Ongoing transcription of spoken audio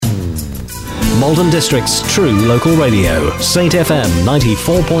Malden District's true local radio, Saint FM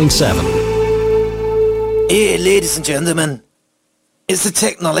 94.7. Here, ladies and gentlemen, it's the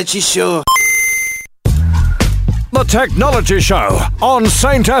Technology Show. The Technology Show on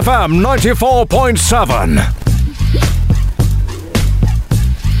Saint FM 94.7.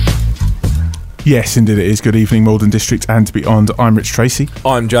 Yes, indeed it is. Good evening, Malden District and beyond. I'm Rich Tracy.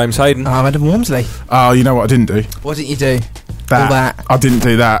 I'm James Hayden. I'm Adam Wormsley. Oh, you know what I didn't do? What didn't you do? All that. I didn't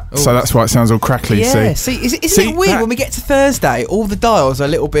do that, so that's why it sounds all crackly. Yeah, isn't it weird when we get to Thursday, all the dials are a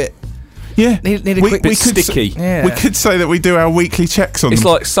little bit... Yeah, need a quick bit sticky. Yeah. We could say that we do our weekly checks on It's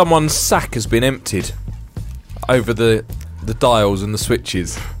them. like someone's sack has been emptied over the dials and the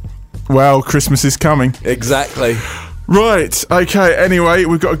switches. Well, Christmas is coming. Exactly. Right, okay, anyway,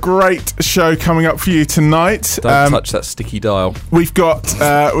 we've got a great show coming up for you tonight. Don't touch that sticky dial. We've got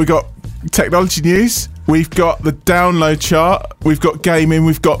technology news, we've got the download chart, we've got gaming,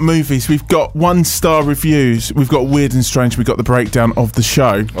 we've got movies, we've got 1-star reviews, we've got Weird and Strange, we've got the breakdown of the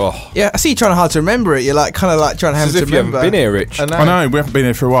show. Oh, Yeah, I see you trying hard to remember it. You're like kind of like trying to have as to if you remember. haven't been here, Rich. I know. I know, we haven't been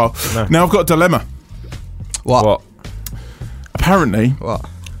here for a while. No. Now I've got a dilemma. What? Apparently, What?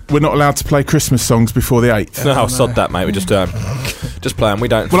 we're not allowed to play Christmas songs before the 8th. No, sod that, mate. We just play 'em. We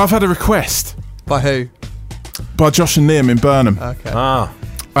don't. Well, I've had a request By who? by Josh and Liam in Burnham. Okay. Ah,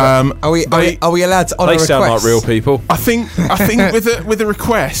 Are we allowed to honour they sound requests? like real people. I think with a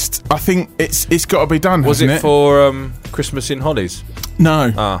request, I think it's got to be done. Was hasn't it for Christmas in Hollies?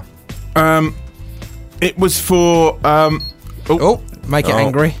 No. Ah, It was for Make it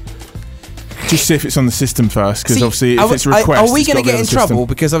angry. just see if it's on the system first, because See, obviously are if we- it's a request, Are we going to get in trouble?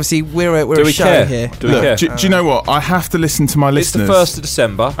 Because obviously we're do a we show care? here. Do we care? Do you know what? I have to listen to my It's the listeners. 1st of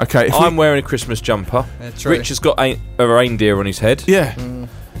December. Okay, if I'm we- wearing a Christmas jumper. Yeah, true. Rich has got a reindeer on his head. Yeah.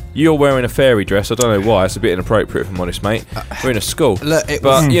 You're wearing a fairy dress. I don't know why. It's a bit inappropriate, if I'm honest, mate. We're in a school. Look, it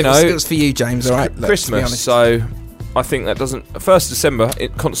But, was, you know, it was for you, James. All right, Look, to be Christmas. honest. So I think that doesn't. 1st of December,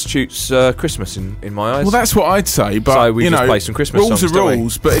 it constitutes Christmas in my eyes. Well, that's what I'd say, but So we you just know, play some Christmas rules songs, are don't we?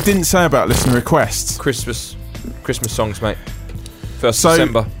 rules, but it didn't say about listener requests. Christmas songs, mate. 1st So, of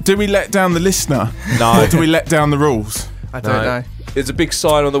December. do we let down the listener, No. or do we let down the rules? I don't know. There's a big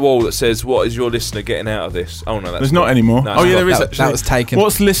sign on the wall that says, "What is your listener getting out of this?" Oh no, that's There's not anymore. No, Oh yeah, it's there not. is That- actually. that was taken.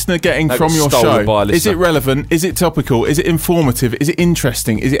 What's listener getting That from got your stolen show? by a Is listener. it relevant? Is it topical? Is it informative? Is it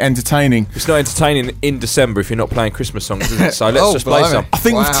interesting? Is it entertaining? It's not entertaining in December if you're not playing Christmas songs, is it? So let's just play blimey. some. I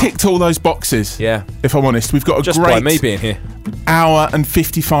think Wow. we've ticked all those boxes. Yeah, If I'm honest, we've got a just by great me being here, hour and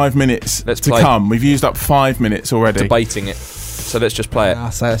 55 minutes Let's to play. come. We've used up 5 minutes already. debating it. So let's just play it.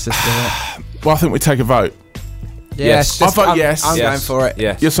 So let's just do it. Well, I think we take a vote. Yes. I vote yes. I'm Yes. going for it.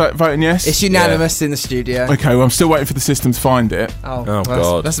 Yes. You're voting yes? It's unanimous in the studio. Okay, well, I'm still waiting for the system to find it. Oh, well,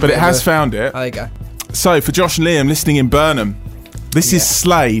 God. that's a But bit it of has a- found it. Oh, there you go. So, for Josh and Liam listening in Burnham, this is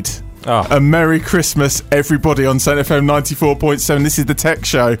Slade. Oh. A Merry Christmas, everybody, on Saint FM 94.7. This is the Tech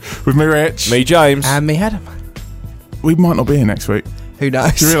Show with me, Rich. Me, James. And me, Adam. We might not be here next week. Who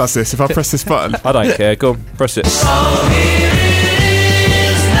knows? Do you realise this? If I press this button. I don't care. Go on, press it.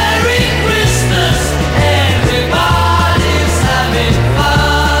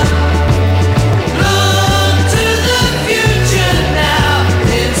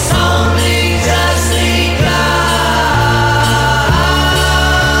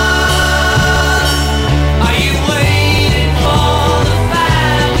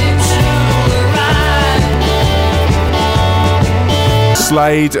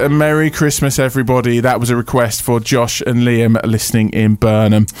 Slade, a Merry Christmas, everybody. That was a request for Josh and Liam listening in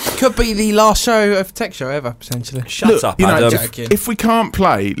Burnham. Could be the last show of Tech Show ever, potentially. Shut Look, up, you know, Adam. Joking. if we can't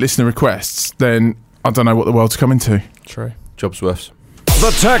play listener requests, then I don't know what the world's coming to. True. Job's worth.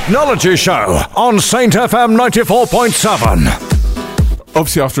 The Technology Show on Saint FM 94.7.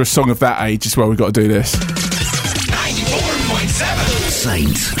 Obviously, after a song of that age is where we've got to do this. 94.7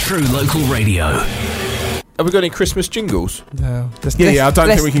 Saint, true local radio. Have we got any Christmas jingles? No. Yeah, I don't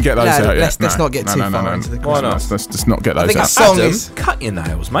think we can get those out yet. Let's not get too far into the Why not? Christmas. Let's just not get I those think a out. song Adam, is... cut your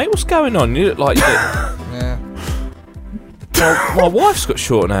nails, mate. What's going on? You look like you Yeah. my wife's got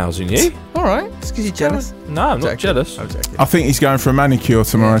short nails than you. All right. It's because you're jealous. No, I'm not Joking. jealous. I'm joking. I think he's going for a manicure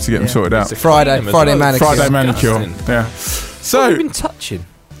tomorrow to get them sorted out. It's a Friday cream as well. manicure. Friday manicure. Disgusting. Yeah. What have So, you been touching?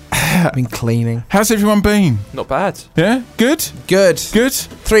 I've been cleaning. how's everyone been? Not bad. Yeah? Good? Good. Good?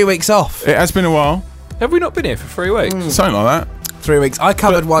 3 weeks off. It has been a while. Have we not been here for 3 weeks? Something like that. 3 weeks. I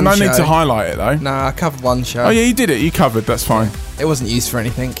covered But one no show. need to highlight it, though. No, I covered one show. Oh, yeah, you did it. You covered. That's fine. It wasn't used for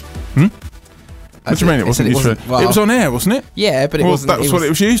anything. What do you mean it wasn't used for? Well, it was on air, wasn't it? Yeah, but it Well, wasn't. that was what it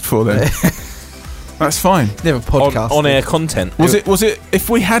was used for then. That's fine. Never podcast. On-air content. Was it? If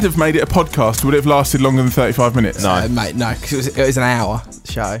we had have made it a podcast, would it have lasted longer than 35 minutes? No. Mate, no, because it was an hour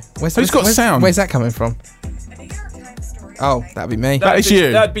show. Who's got sound? Where's that coming from? Oh, that'd be me. That is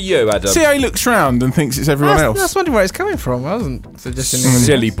you. That'd be you, Adam. See how he looks round and thinks it's everyone else. I was wondering where it's coming from. I wasn't suggesting anything.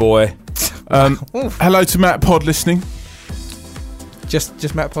 Silly boy. Hello to Matt Pod listening.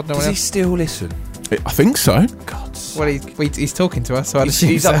 Just Matt Pod. No one Does he else? still listen? I think so. God. Well, he's talking to us, so I'd assume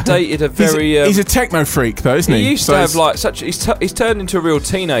He's so. updated a very. He's a techno freak, though, isn't he? He used to have like such. He's turned into a real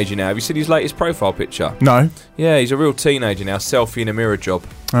teenager now. Have you seen his latest profile picture? No. Yeah, he's a real teenager now. Selfie in a mirror job.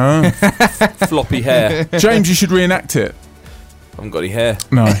 Oh. Floppy hair. James, you should reenact it. I haven't got any hair.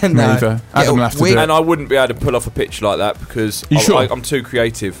 No, me No. either. Adam will have to do it. And I wouldn't be able to pull off a picture like that because I'm too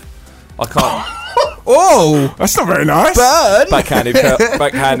creative. I can't. Oh, That's not very nice. burn!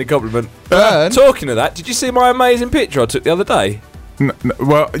 backhanded compliment. Burn. Talking of that, did you see my amazing picture I took the other day?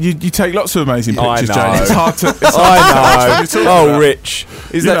 Well, you take lots of amazing pictures, I know. James. It's hard to. I know. about. Rich.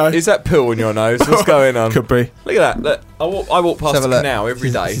 Is that pill in your nose? What's going on? Could be. Look at that. Look, I walk past Let's have the a look. canal every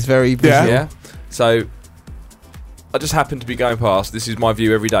day. This is very visual. Yeah. So I just happened to be going past. This is my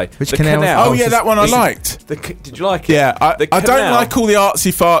view every day. Which the canal? Oh, yeah, that one I liked. Did you like it? Yeah, I don't canal- like all the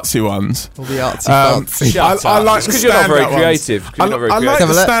artsy fartsy ones. All the artsy fartsy. Shut I up. like It's the 'cause you're not very standout ones. creative. 'Cause I you're not very like creative. the Have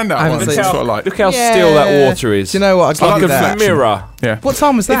a look. I standout haven't ones. seen That's it. what I like. Look how still that water is. Do you know what? It's like a mirror. Yeah. What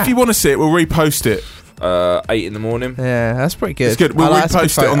time was that? If you want to see it, we'll repost it. 8 in the morning. Yeah, that's pretty good. It's good. We'll that's a good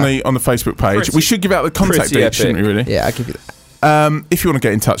repost it on photo. the Facebook page. Pretty- We should give out the contact pretty date, shouldn't we? Really? Yeah, I'll give you that. If you want to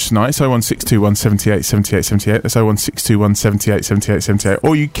get in touch tonight, it's 01621 78 78 78. That's 01621 78 78 78.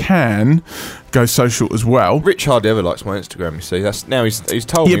 Or you can go social as well. Rich hardly ever likes my Instagram. You see, he's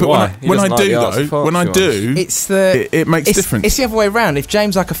told Yeah, me but why. when I do though, when I do, It's the. it makes a difference. It's the other way around. If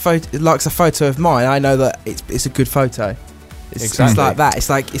James likes a photo of mine, I know that it's a good photo. It's Exactly. like that. It's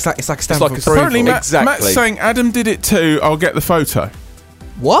like a stamp like of a- approval. Apparently, Exactly. Matt's saying Adam did it too. I'll get the photo.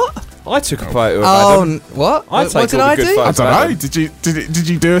 What? I took a photo of Oh, Adam. what? I What take did all the I good do? photos. I don't know. Adam. Did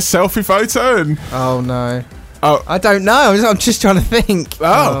you do a selfie photo? And Oh no. oh, I don't know. I'm just trying to think.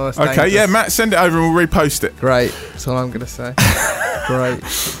 oh, that's okay. dangerous. Yeah, Matt, send it over and we'll repost it. Great. That's all I'm gonna say. Great.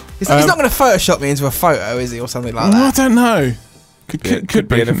 He's not gonna Photoshop me into a photo, is he, or something like Oh, I that? don't know. Could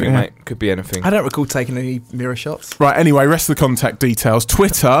be anything, mate. Could be anything. I don't recall taking any mirror shots. Right. Anyway, rest of the contact details.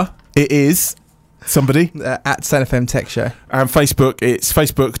 Twitter, it is somebody, At San FM Tech Show and Facebook, it's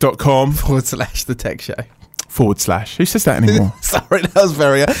facebook.com / the Tech Show. / Who says that anymore? Sorry, that was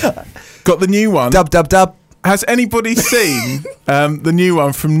very Got the new one. dub. Has anybody seen the new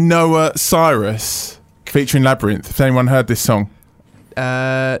one from Noah Cyrus featuring Labyrinth? Has anyone heard this song?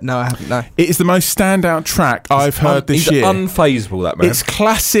 No, I haven't. No. It is the most standout track I've heard this He's year. unfazable, that man. It's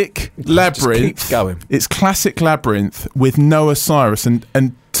classic Labyrinth. keeps going. It's classic Labyrinth with Noah Cyrus, and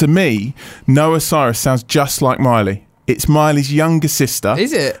to me, Noah Cyrus sounds just like Miley. It's Miley's younger sister.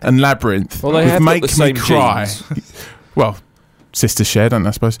 Is it? And Labyrinth. Well, they with have got Make the Me same Cry. genes. Well, sisters share, don't they,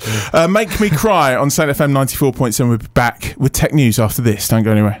 I suppose? Make Me Cry on Saint FM 94.7. We'll be back with tech news after this. Don't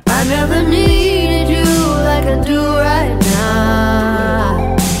go anywhere. I never needed you like I do right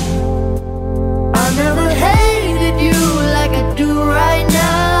now. I never hated you like I do right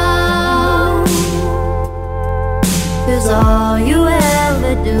now. 'Cause all you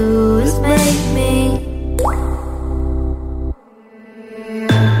ever do is make me.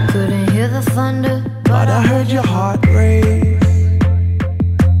 Couldn't hear the thunder, but I heard your heart race.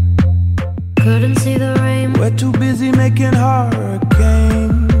 Couldn't see the rain. We're too busy making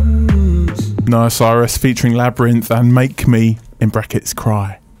hurricanes. Noah Cyrus featuring Labyrinth and Make Me, in brackets,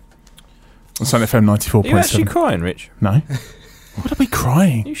 Cry. On Saint FM Are you actually 94.7. crying, Rich? No. What are we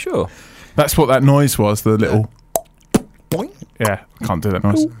crying? Are you sure? That's what that noise was, the little... Yeah, I can't do that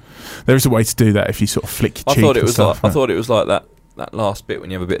noise. There is a way to do that if you sort of flick your I cheek thought it and was stuff, like that last bit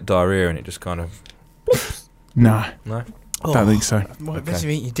when you have a bit of diarrhea and it just kind of No, no. don't think so. Well, okay. You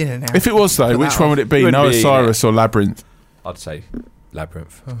eat your dinner now. If it was, though, Put which that one on. would it be? You wouldn't Noah be eating Cyrus or Labyrinth? I'd say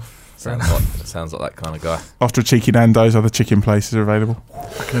Labyrinth. fair Sounds like that kind of guy. After a cheeky Nando's, other chicken places are available.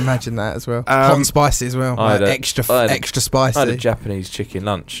 I can imagine that as well. Hot and spicy as well. I had a- extra I had a- spicy. I had a Japanese chicken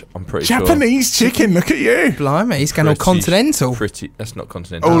lunch. I'm pretty sure. Japanese chicken, look at you. Blimey, he's going all Pretty- continental. That's not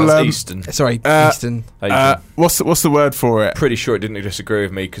continental. Oh, That's um, Eastern. Sorry, Uh, Eastern. Asian. What's the word for it? Pretty sure it didn't disagree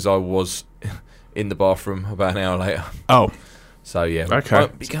with me because I was in the bathroom about an hour later. Oh, So yeah, Okay.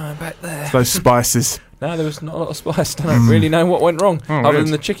 won't be going back there. those spices. No, there was not a lot of spice. I don't really know what went wrong, Oh, other weird.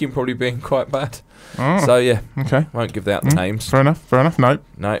 than the chicken probably being quite bad. Oh, So yeah, okay. won't give out the names. Fair enough. No,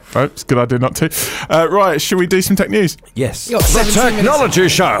 No. it's a good idea not to. Right, should we do some tech news? Yes. You got The 17 minutes. Technology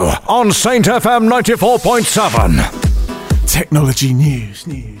Show on Saint FM 94.7. technology news.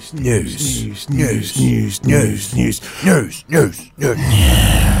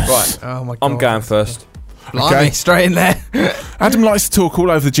 Right, Oh my god. I'm going first. Blimey, Okay. straight in there. Adam likes to talk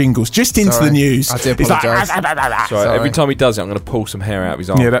all over the jingles, just into Sorry. the news. I do He's like, apologise. Sorry, every time he does it, I'm going to pull some hair out of his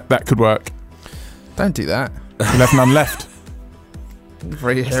arm. yeah, that could work. Don't do that. You'll have none left.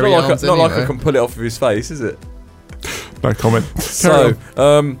 Very It's hairy not arms like I anyway. can pull it off of his face, is it? No comment. So,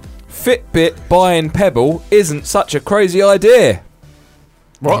 Fitbit buying Pebble isn't such a crazy idea.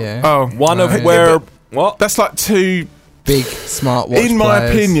 What? Yeah. Oh, One No. of where... What? that's like two. Big smartwatch In my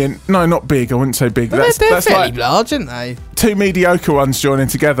players. opinion, no, not big. I wouldn't say big. But That's they're fairly like large, aren't they? two mediocre ones joining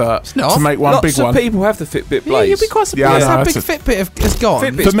together not. to make one Lots big of one. people have the Fitbit Yeah, Blaze. you'd be quite Yeah, I surprised know, how big that's Fitbit has gone.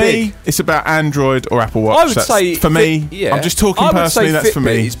 Fitbit- For It's me, big. it's about Android or Apple Watch. I would That's- say for me. yeah. I'm just talking I would personally. say That's Fitbit for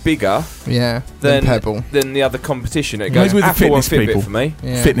me. is bigger Yeah, than Pebble. than the other competition. It Maybe goes with the Apple and fitness Fitbit people. for me.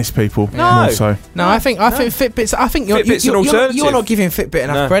 Yeah. Fitness people. No. More so. No, I think Fitbit's. I think Fitbit's an alternative. you're not giving Fitbit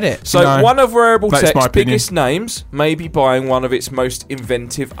enough No. credit. So No. one of wearable That's my tech's opinion. biggest names may be buying one of its most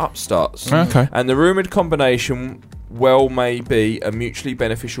inventive upstarts. Okay. And the rumoured combination may be a mutually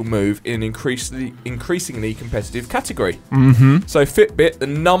beneficial move in an increasingly competitive category. Mm-hmm. So Fitbit, the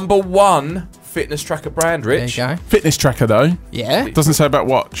number one fitness tracker brand, There you Rich, go. Fitness tracker though Yeah. doesn't say about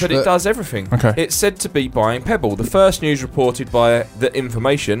watch. but it does everything. Okay. It's said to be buying Pebble. The first news reported by the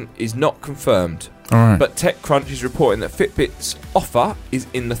information is not confirmed. All right. But TechCrunch is reporting that Fitbit's offer is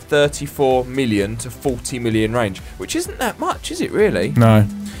in the 34 million to 40 million range, which isn't that much, is it really? No.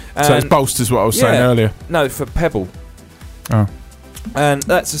 So it's And- bolsters what I was saying Yeah. earlier. No, for Pebble. Oh. And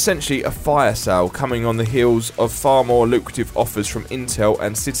that's essentially a fire sale coming on the heels of far more lucrative offers from Intel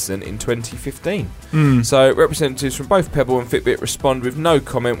and Citizen in 2015. Mm. So representatives from both Pebble and Fitbit respond with no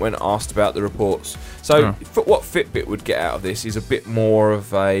comment when asked about the reports. So what Fitbit would get out of this is a bit more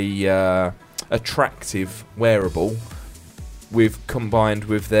of a attractive wearable combined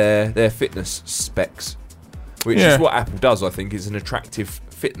with their fitness specs, which Yeah. is what Apple does. I think is an attractive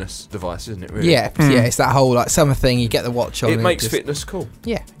fitness device, isn't it? Really? Yeah, yeah. It's that whole like summer thing. You get the watch on. It and makes just- fitness cool.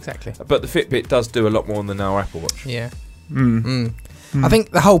 Yeah, exactly. But the Fitbit does do a lot more than our Apple Watch. Yeah. Mm. I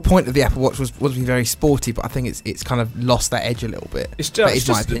think the whole point of the Apple Watch was to be very sporty, but I think it's kind of lost that edge a little bit. It's That just, is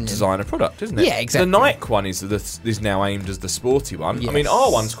my a opinion. designer product, isn't it? Yeah, exactly. The Nike one is now aimed as the sporty one. I mean, Yes.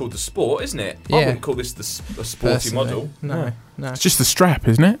 our one's called the Sport, isn't it? I Yeah. wouldn't call this a sporty Personally. model. No. It's just the strap,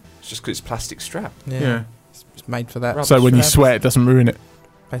 isn't it? It's just because it's plastic strap. Yeah. It's made for that. Rubber So when you strap, sweat, it doesn't ruin it.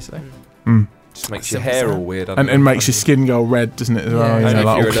 basically. Mm. Just makes Simple your hair as that. all weird. And makes your skin go red, doesn't it? As well? Yeah, You And know, if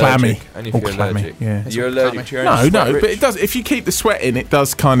like you're all clammy. allergic. And if All you're clammy. allergic. Yeah. You're all allergic clammy. to your No, own sweat, no, Rich. but it does. If you keep the sweat in, it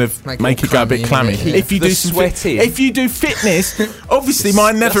does kind of Make make it it go a bit clammy, clammy. yeah. If you The do some sweat in. if you do fitness, obviously It's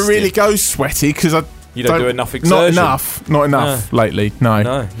mine never disgusting. really goes sweaty because I You don't do enough Not exertion. enough lately. No,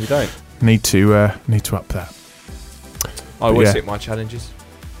 No, you don't. need to up that. I always yeah. hit my challenges.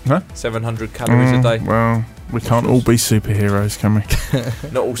 Huh? 700 calories a day. Well, we can't all be superheroes, can we?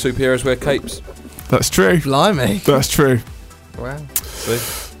 Not all superheroes wear capes. That's true. Blimey. That's true. Wow. See?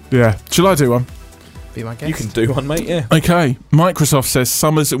 Yeah. Shall I do one? Be my guest. You can do one, mate, yeah. Okay. Microsoft says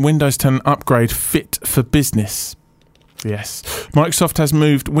summer's Windows 10 upgrade fit for business. Yes. Microsoft has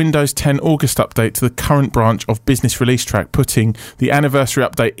moved Windows 10 August update to the current branch of business release track, putting the anniversary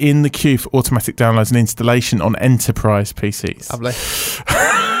update in the queue for automatic downloads and installation on enterprise PCs. Lovely.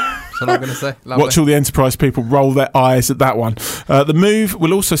 That's what I'm going to say. Lovely. Watch all the enterprise people roll their eyes at that one. The move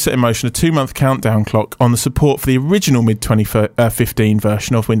will also set in motion a 2-month countdown clock on the support for the original mid-2015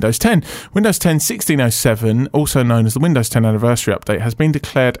 version of Windows 10. Windows 10 1607, also known as the Windows 10 Anniversary Update, has been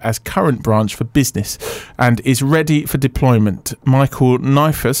declared as current branch for business and is ready for deployment. Michael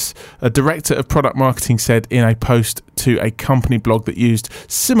Neifus, a director of product marketing, said in a post to a company blog that used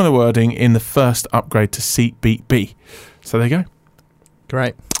similar wording in the first upgrade to CBB. So there you go.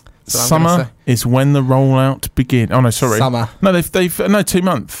 Great. That's what I'm gonna Summer is when the rollout begins. Oh no, sorry. Summer. No, they've no 2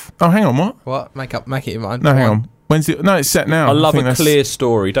 months. Oh, hang on, what? What? Make it in mind. No, Go hang on. When's it? No, it's set now. I love think a that's- clear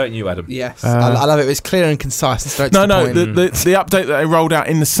story, don't you, Adam? Yes. Uh, I love it. It's clear and concise and straight to No, the no. point. The update that they rolled out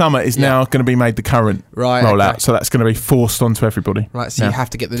in the summer is Yeah. now going to be made the current Right. rollout. okay. So that's going to be forced onto everybody. Right, so Yeah. you have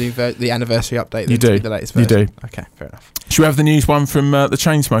to get the new the anniversary update. You then to do. be the latest You version. do. Okay, fair enough. Should we have the news one from the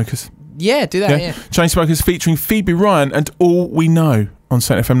Chainsmokers? Yeah, do that. Yeah. Chainsmokers featuring Phoebe Ryan and All We Know on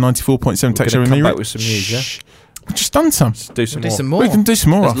Saint FM 94.7. We're Tech going Show to with come me. back with some news, yeah? Shh. We've just done some. Do some Do more. some more. We can do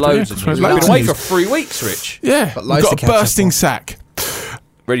some more There's after. loads yeah, of because news. we've We've loads been of away for news. 3 weeks, Rich. Yeah, Got we've loads got to a catch up bursting on. sack.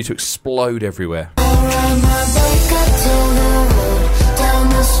 Ready to explode everywhere.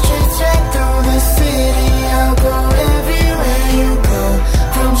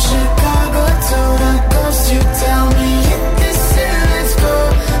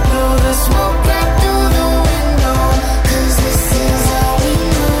 Smoke right through the window, 'cause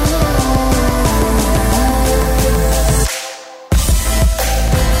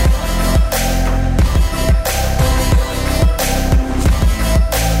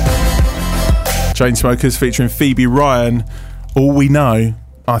Chainsmokers featuring Phoebe Ryan. All We Know.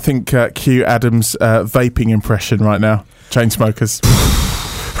 I think Q Adams' vaping impression right now. Chainsmokers.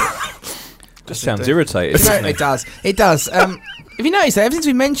 Just sounds irritated. It does. It does. Have you noticed that ever since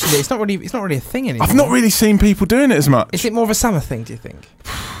we mentioned it, it's not really a thing anymore? I've not really seen people doing it as much. Is it more of a summer thing, do you think?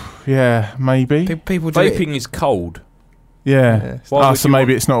 Yeah, maybe. People do Vaping is cold. Yeah. So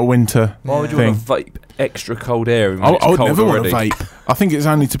maybe it's not a winter Why would you thing. want to vape extra cold air? I would cold never already? want to vape. I think it's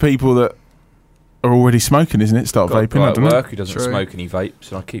only to people that are already smoking, isn't it? Start Got a vaping. guy I at don't know. work who doesn't True. smoke and he vapes,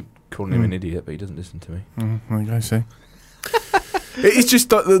 and I keep calling him an idiot, but he doesn't listen to me. There you go. See. It's just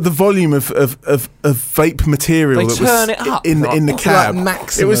the volume of vape material They that turn was it up, in right? the cab. Like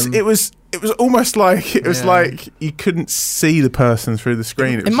maximum. It was almost like like you couldn't see the person through the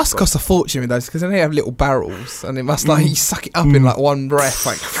screen. It must cost a fortune with those because they have little barrels, and it must you suck it up in like one breath.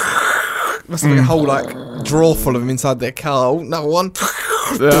 Like it must be a whole drawer full of them inside their car. Oh, another one.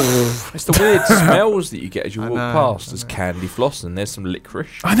 It's the weird smells that you get as you walk past. There's candy floss and there's some licorice.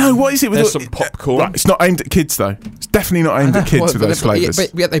 I know. What is it with There's some popcorn. Right, it's not aimed at kids though. It's definitely not aimed at kids with those flavours.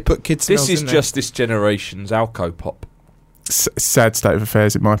 But yet they put kids. This is just this generation's Alco Pop. Sad state of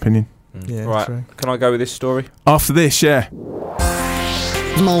affairs, in my opinion. Yeah, Right, true. can I go with this story? After this, yeah.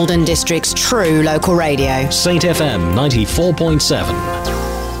 Malden District's true local radio. Saint FM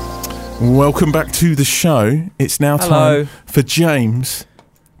 94.7. Welcome back to the show. It's now Hello. time for James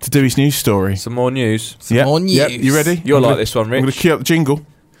to do his news story. Some more news. Yep, more yep, news. you ready? You'll I'm like gonna- this one, I'm going to Rich. cue up the jingle.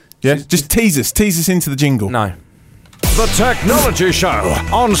 Yeah, just tease us into the jingle. No. The Technology Show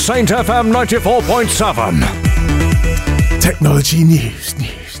on Saint FM 94.7. Technology news.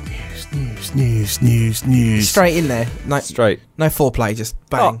 Straight in there. No, Straight. no foreplay. Just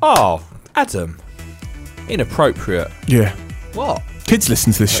bang. Oh, Adam. Inappropriate. Yeah. What? Kids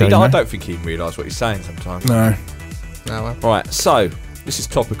listen to this show. I you know? don't think he can realise what he's saying sometimes. No. No. Well. Right, so this is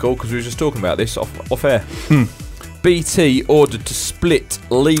topical because we were just talking about this off air. BT ordered to split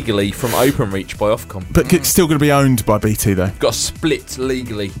legally from Openreach by Ofcom. But it's still going to be owned by BT though. Got to split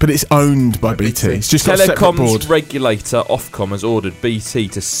legally. But it's owned by BT. It's just got a separate board. Telecoms regulator Ofcom has ordered BT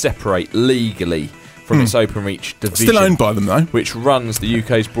to separate legally from its Openreach division, Still owned by them though. which runs the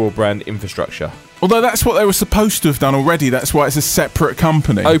UK's broadband infrastructure. Although that's what they were supposed to have done already. That's why it's a separate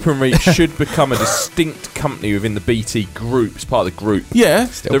company. Openreach should become a distinct company within the BT group. It's part of the group. Yeah.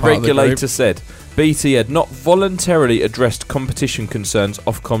 Still The part of the regulator group. said BT had not voluntarily addressed competition concerns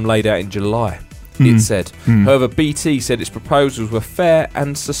Ofcom laid out in July. It said. However, BT said its proposals were fair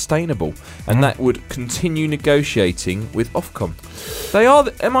and sustainable, and that would continue negotiating with Ofcom. They are.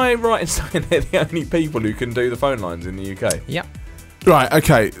 Am I right in saying they're the only people who can do the phone lines in the UK? Yep. Right.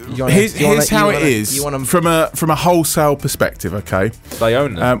 Okay. Here's how it is You want 'em- from a wholesale perspective. Okay. They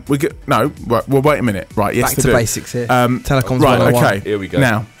own them. We get no. Right, well, wait a minute. Right. Yes, Back they to do. basics here. Telecoms Right. 101. Okay. Here we go.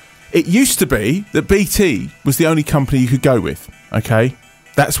 Now, it used to be that BT was the only company you could go with. Okay.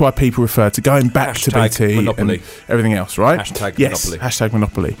 That's why people refer to going back to Hashtag BT monopoly. and everything else, right? Hashtag yes, monopoly. hashtag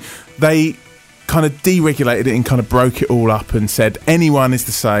monopoly. They kind of deregulated it and kind of broke it all up and said anyone is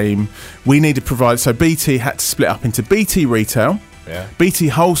the same. We need to provide. So BT had to split up into BT Retail, Yeah. BT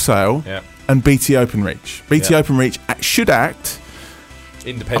Wholesale, Yeah. and BT Openreach. BT Yeah. Openreach should act.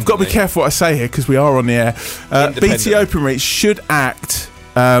 Independently. I've got to be careful what I say here because we are on the air. BT Openreach should act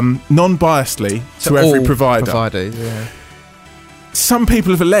non-biasedly to every all provider. Providers, yeah. Some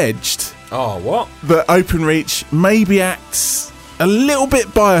people have alleged Oh, what? that Openreach maybe acts a little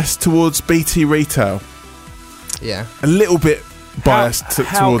bit biased towards BT Retail. Yeah. A little bit biased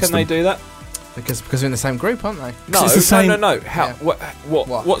How towards can they them. do that? Because we're in the same group, aren't they? No, it's the same- no. How? Yeah.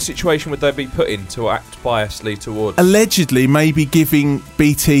 What situation would they be put in to act biasly towards? Allegedly, maybe giving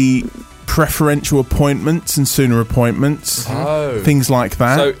BT preferential appointments and sooner appointments. Oh. Things like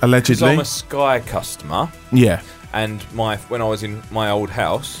that, So, 'cause allegedly. I'm a Sky customer, Yeah. and when I was in my old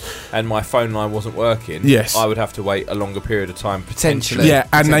house and my phone line wasn't working, Yes. I would have to wait a longer period of time Potentially. potentially. Yeah,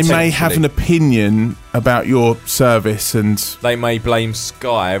 and they may Potentially. have an opinion about your service, and They may blame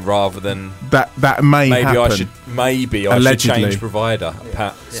Sky rather than that may maybe happen. I should Allegedly. change provider.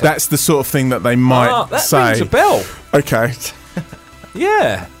 Pat. That's the sort of thing that they might that say. rings a bell. Okay.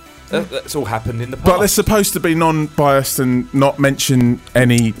 Yeah, that's all happened in the past. But they're supposed to be non-biased and not mention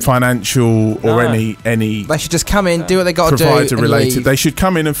any financial or No. any They should just come in, do what they got to do, provider and related. leave. They should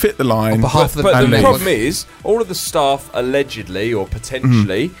come in and fit the line. On behalf of the But and the leave. problem is, all of the staff allegedly or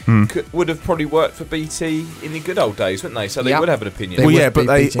potentially would have probably worked for BT in the good old days, wouldn't they? So they Yep. would have an opinion. They Well, would yeah, be but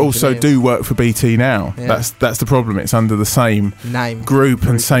they BT also engineers. do work for BT now. Yeah. That's the problem. It's under the same Name. group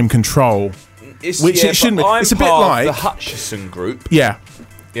and same control. Which it but shouldn't be. I'm It's a bit part like- of the Hutchison group. Yeah.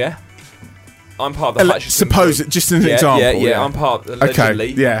 Yeah. I'm part of the Hutchison Suppose group. just an example. Yeah, I'm part of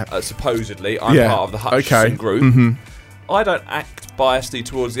allegedly. Okay, supposedly, I'm part of the Hutchison group. Mm-hmm. I don't act biasedly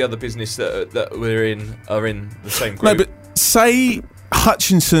towards the other business that are in the same group. No, but say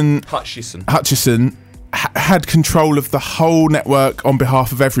Hutchison had control of the whole network on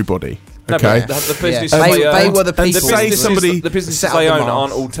behalf of everybody. Okay, the business they were the people. The businesses they own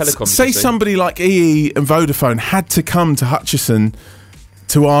aren't all telecoms. Say somebody like EE and Vodafone had to come to Hutchison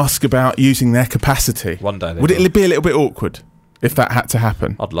to ask about using their capacity. One day, would it be a little bit awkward if that had to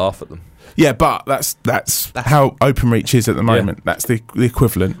happen? I'd laugh at them. Yeah, but that's how Openreach is at the moment. Yeah. That's the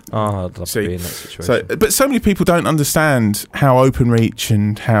equivalent. Oh, I'd love to be in that situation. But so many people don't understand how Openreach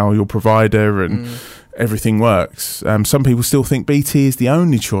and how your provider and everything works. Some people still think BT is the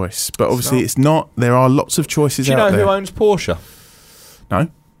only choice, but obviously it's not. There are lots of choices out there. Do you know who owns Porsche? No.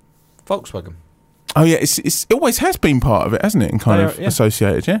 Volkswagen. Oh yeah, it always has been part of it, hasn't it? And kind of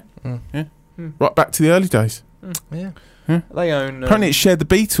associated, yeah. Right back to the early days. Yeah. They own. Apparently, it shared the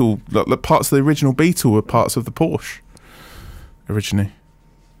Beetle. Like parts of the original Beetle were parts of the Porsche originally.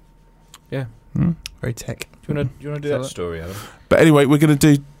 Yeah. Very tech. Do you want to do that story, Adam? But anyway, we're going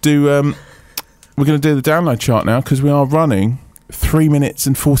to do the download chart now because we are running 3 minutes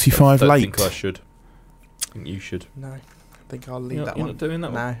and 45 late. I think I should. I think you should. No, I think I'll leave that You're one. not doing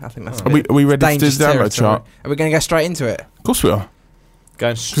that one? No, I think that's. Are we ready to do the download chart? Are we going to go straight into it? Of course we are.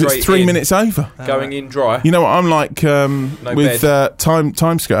 Going straight. It's 3 minutes over. Going in dry. You know what I'm like with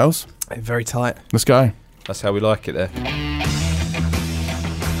time scales. Very tight. Let's go. That's how we like it there.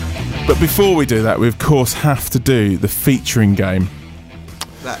 But before we do that, we of course have to do the featuring game.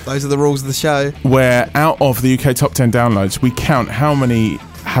 Those are the rules of the show. Where out of the UK top 10 downloads, we count how many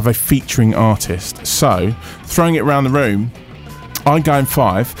have a featuring artist. So, throwing it around the room, I'm going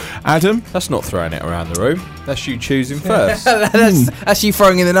 5. Adam? That's not throwing it around the room. That's you choosing first. That's you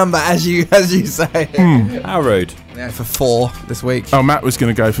throwing in the number as you say. How rude. Yeah, for 4 this week. Oh, Matt was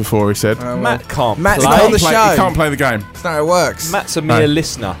going to go for 4, he said. Matt can't Matt's play. not on the show. He can't play the game. That's not how it works. Matt's a mere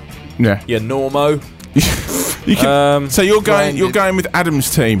listener. Yeah. You normo. You can, so you're going with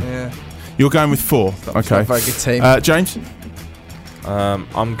Adam's team. Yeah. You're going with 4. Okay. Very good team. James?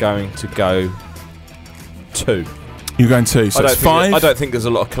 I'm going to go 2. You're going 2. So it's 5. I don't think there's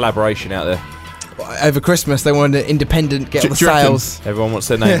a lot of collaboration out there. Over Christmas, they wanted an independent get on the sales. Everyone wants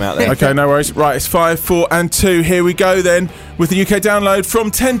their name out there. Okay, no worries. Right, it's 5, 4, and 2. Here we go then with the UK download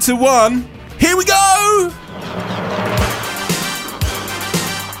from 10 to 1. Here we go.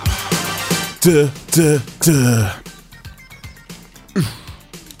 Duh.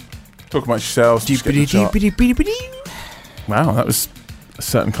 Talk about yourselves. Wow, that was a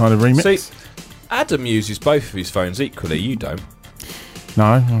certain kind of remix. See, Adam uses both of his phones equally. You don't. No,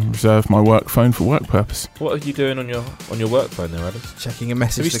 I reserve my work phone for work purpose. What are you doing on your work phone there, Adam? Checking a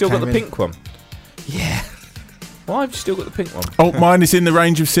message. Have you still got the pink one? Yeah. Why have you still got the pink one? Oh, mine is in the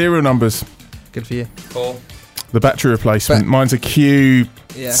range of serial numbers. Good for you. Cool. The battery replacement. Mine's a Q.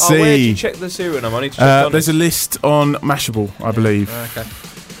 Yeah. Oh, where did you check the serial number? I need to check there's a list on Mashable, I believe. Okay.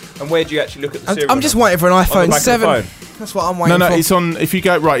 And where do you actually look at the serial number? I'm just waiting for an iPhone 7. That's what I'm waiting for. No, it's on. If you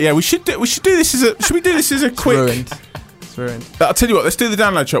go right, yeah, we should do this as a. Should we do this as a quick? It's ruined. I'll tell you what. Let's do the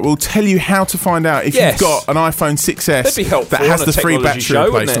download chart. We'll tell you how to find out if you've got an iPhone 6s That'd be helpful that has on the free technology battery show,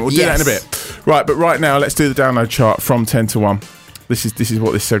 replacement. We'll do that in a bit. Right, but right now, let's do the download chart from 10 to 1. This is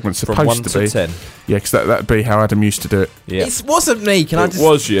what this segment's supposed from 1 to to be. 10. Yeah, because that'd be how Adam used to do it. Yeah. It wasn't me. Can I just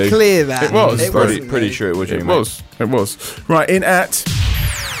was you. clear that? It was. Pretty sure it was you. It was. Right, in at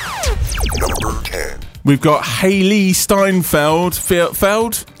number 10. We've got Hayley Steinfeld.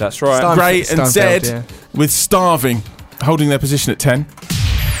 That's right. Ray and Zed with Starving holding their position at 10.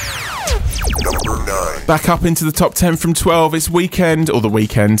 Number 9. Back up into the top 10 from 12. It's Weekend, or The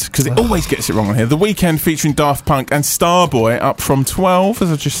Weekend, because it always gets it wrong on here. The Weekend featuring Daft Punk and Starboy up from 12,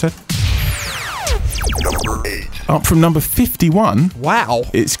 as I just said. Number 8. Up from number 51. Wow.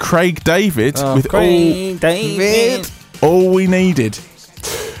 It's Craig David with David. All We Needed.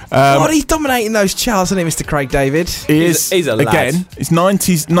 God, he's dominating those charts, isn't he, Mr. Craig David? He's a lad. Again, it's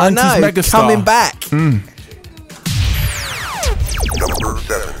 90s megastar. Coming back.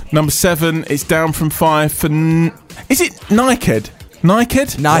 Number 7, it's down from 5 for... Is it Naked?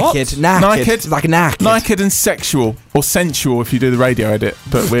 Naked. Like Naked and Sexual. Or Sensual if you do the radio edit.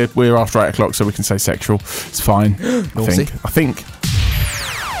 But we're after 8 o'clock, so we can say Sexual. It's fine. I think.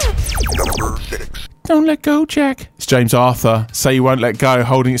 Number 6. Don't let go, Jack. It's James Arthur. Say You Won't Let Go,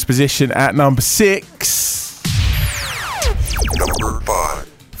 holding its position at number 6. Number 5.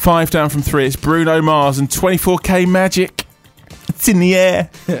 5 down from 3. It's Bruno Mars and 24K Magic. It's in the air.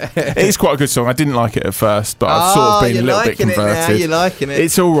 It is quite a good song. I didn't like it at first, but I've sort of been a little bit converted. You're liking it.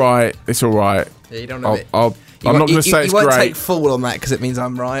 It's all right. It's all right. Yeah, you don't know it. I'm not going to say it's you won't great. take full on that because it means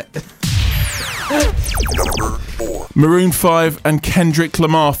I'm right. Maroon 5 and Kendrick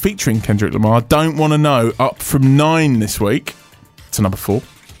Lamar, featuring Kendrick Lamar, Don't Wanna Know, up from 9 this week to number 4.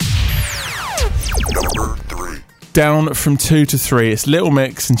 Number 3. Down from 2 to 3. It's Little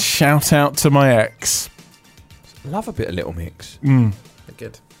Mix and Shout Out to My Ex. Love a bit of Little Mix. They're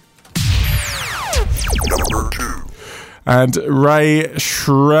good. Number 2. And Ray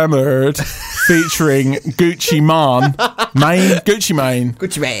Shremmerd featuring Gucci Mane. Gucci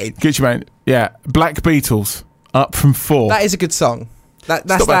Mane. Yeah. Black Beatles, up from 4. That is a good song. That's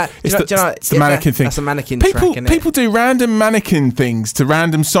It's the mannequin thing. That's a mannequin track, innit? People do random mannequin things to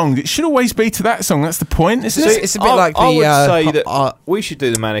random songs. It should always be to that song. That's the point, isn't it? It's a bit like the... I would say that we should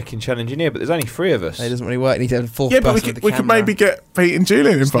do the mannequin challenge in here, but there's only 3 of us. It doesn't really work. You need to have a fourth Yeah, but person with the we could camera. maybe get Pete and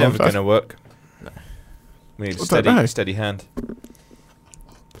Julian It's involved. never going to work. No. We need a steady hand.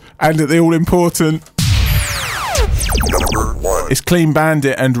 And at the all-important... Number 1. It's Clean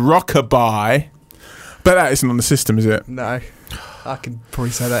Bandit and Rockabye. But that isn't on the system, is it? No. I can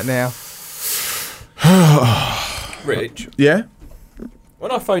probably say that now. Rich, Yeah?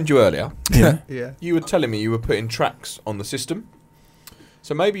 when I phoned you earlier, Yeah. you were telling me you were putting tracks on the system.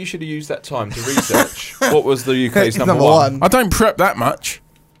 So maybe you should have used that time to research what was the UK's number one. I don't prep that much.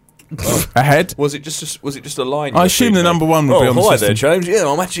 Ahead. Was it just a line? I assume the number 1 would be on the hi system. there, James. Yeah,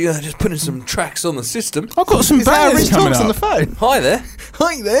 I'm actually just putting some tracks on the system. I've got some Is that how bangers Rich coming talks up. on the phone? Hi there.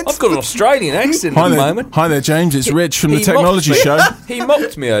 Hi then. I've got an Australian accent Hi at the there, moment. hi there, James. It's Rich from the He Technology mocked me. Show. He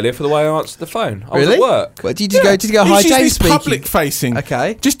mocked me earlier for the way I answered the phone. I was Really? at work. What, did you go? Did you go? Hi, He's James usually speaking. public facing.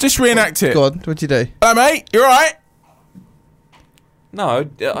 Okay. Just reenact it. Go on. What'd you do? Hello, mate. You all right? No,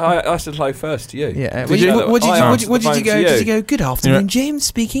 I said hello first to you. Yeah. Did you? What did I you answered go? the phone to Did you you. go? Good afternoon, Yeah. James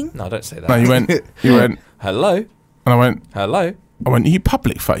speaking. No, don't say that. No, you went. Hello. And I went. Hello. Are you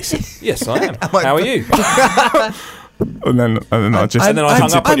public facing? Yes, I am. How are you? and then I just. And then I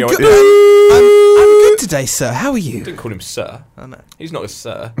hung up on you. I'm good today, sir. How are you? Didn't call him sir. I know. He's not a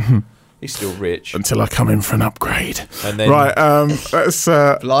sir. He's still rich. Until I come in for an upgrade. And then Right. Let's.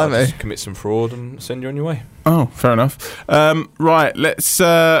 I'll Blimey. just commit some fraud and send you on your way. Oh, fair enough. Right. Let's.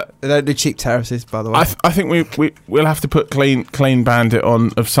 They don't do cheap terraces, by the way. I think we'll have to put clean bandit on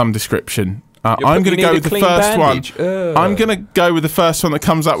of some description. I'm going to go with the first one. I'm going to go with the first one that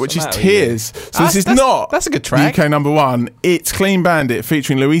comes up, which is What's the matter Tears. So this is not That's a good track. UK number 1. It's Clean Bandit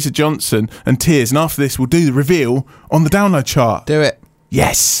featuring Louisa Johnson and Tears. And after this, we'll do the reveal on the download chart. Do it.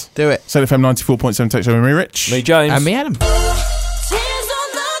 Yes. Do it. So FM 94.7 Tech Show with me, Rich. Me, James. And me, Adam. Tears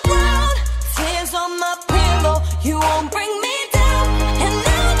on the ground, tears on my pillow. You won't bring me down, and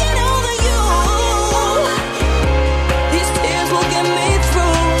I'll get over you. These tears will get me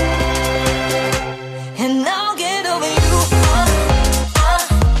through, and I'll get over you.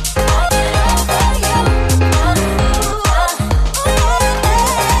 I'll get over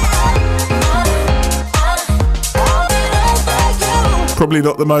you. Probably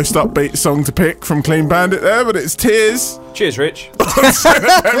not the most upbeat song to pick from Clean Bandit there, but it's Tears. Cheers, Rich.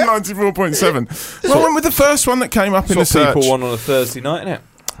 FM 94.7. Well, I went with the first one that came up in the That's what search. people want on a Thursday night, innit?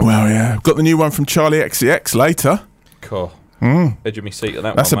 Well, yeah. Got the new one from Charlie XCX later. Cool. Edge of me seat at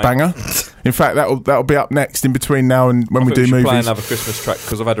that That's one, a banger. In fact, that'll be up next in between now and when we do should play movies. another Christmas track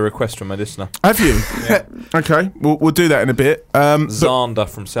because I've had a request from a listener. Have you? Yeah. Okay, we'll do that in a bit. Zander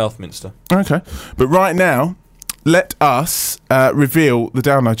from Southminster. Okay, but right now, let us reveal the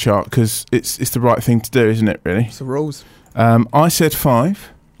download chart because it's the right thing to do, isn't it? Really. It's the rules. I said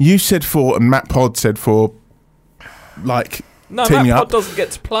 5, you said 4, and Matt Pod said 4. Like No, teaming Matt up. Pod doesn't get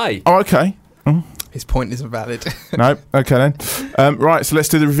to play. Oh, okay. His point isn't valid. No. Okay then. Right, so let's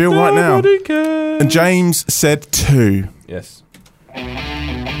do the reveal right now. And James said 2. Yes.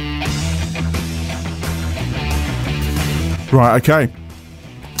 Right. Okay.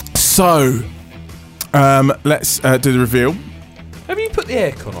 So, let's do the reveal. Have you put the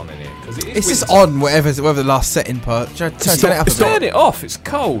aircon on in here? Because It's just on whatever the last setting part. Turn it up a bit. Turn it off. It's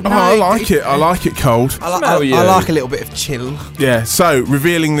cold. Oh, I like it. I like it cold. I like a little bit of chill. Yeah. So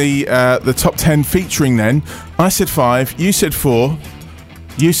revealing the top 10 featuring. Then I said 5. You said 4.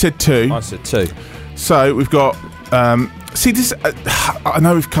 You said 2. I said 2. So we've got. See this. I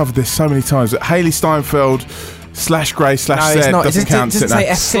know we've covered this so many times, but Hayley Steinfeld / Grey / No, Z it's not. doesn't count. It doesn't say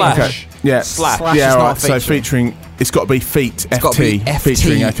FT. Slash. Okay. Yeah. Slash. Slash Yeah. is All not right. So featuring. featuring. It's got to be feet. It's gotta be FT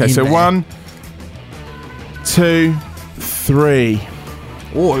featuring. Okay. in So there. 1, 2, 3.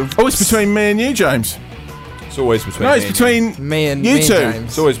 Oh, Oh, it's between me and you, James. It's always between No, me it's and between Me and you me and two. James.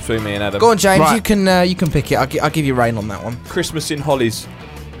 It's always between me and Adam. Go on, James. Right. You can pick it. I'll give you rain on that one. Christmas in Hollies.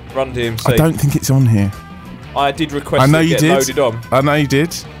 Run DMC. I don't think it's on here. I did request I know it you get did. loaded on. I know you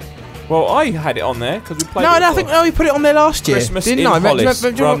did. Well, I had it on there because we played No, it I before. think we put it on there last year. Christmas didn't in I? Hollis,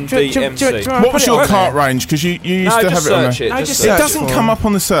 run DMC. What was your cart range? Because you used to just have it on there. search it. No, just just search It search doesn't for come it. up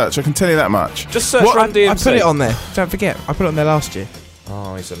on the search, I can tell you that much. Just search What- Run DMC. I put it on there. Don't forget. I put it on there last year.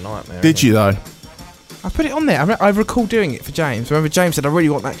 Oh, he's a nightmare. Did you, though? I put it on there. I recall doing it for James. Remember, James said, I really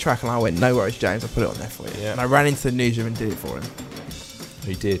want that track. And I went, no worries, James. I'll put it on there for you. Yeah. And I ran into the newsroom and did it for him.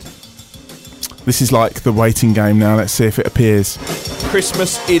 He did. This is like the waiting game now. Let's see if it appears.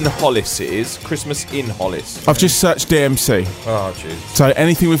 Christmas in Hollis it is. Christmas in Hollis. I've just searched DMC. Oh, jeez. So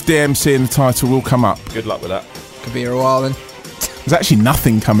anything with DMC in the title will come up. Good luck with that. Could be here a while then. There's actually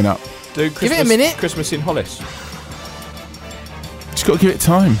nothing coming up. Dude, Give it a minute. Christmas in Hollis. Just got to give it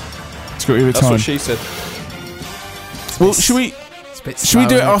time. Just got to give it That's time. what she said. Well, should we It's a bit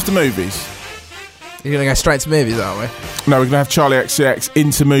do it slow, after movies? You're going to go straight to movies, aren't we? No, we're going to have Charlie XCX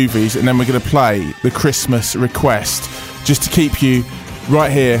into movies, and then we're going to play the Christmas request just to keep you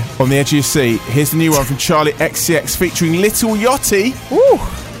right here on the edge of your seat. Here's the new one from Charlie XCX featuring Little Yachty. Woo!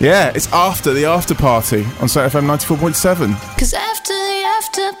 Yeah, it's after the after party on Sound FM 94.7. Cause after the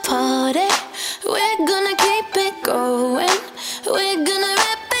after party, we're gonna keep it going. We're gonna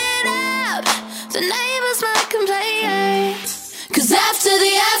rip it out. The neighbors might complain. Cause after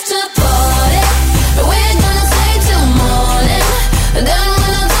the after party, we're gonna stay till morning. Then when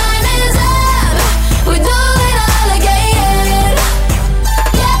the time is up, we do it all again.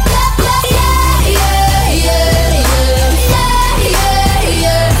 Yeah, yeah, yeah, yeah, yeah, yeah, yeah,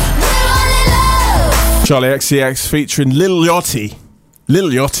 yeah. We're all in love. Charlie XCX featuring Lil Yachty. Lil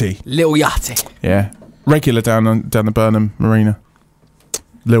Yachty. Little Yachty. Yeah. Regular down the Burnham Marina.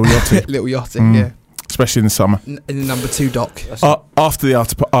 Lil Yachty. Little Yachty, yeah. Especially in the summer. In the number 2 dock. After the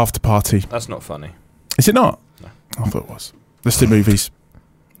after party. That's not funny. Is it not? No. I thought it was. Let's do movies.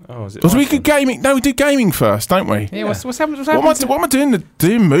 Oh, is it? Because we iPhone? could gaming. No, we do gaming first, don't we? Yeah, what's happening? What's What am I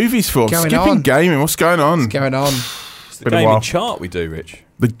doing movies for? Going Skipping on? gaming. What's going on? going on? It's the Been a gaming while. chart we do, Rich.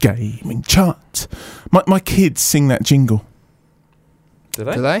 The gaming chart. My kids sing that jingle. Do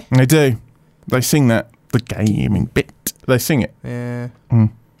they? Do they? They do. They sing that. The gaming bit. They sing it. Yeah.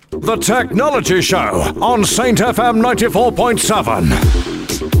 The Technology Show on Saint FM 94.7.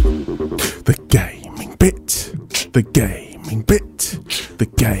 The gaming bit. The gaming bit. The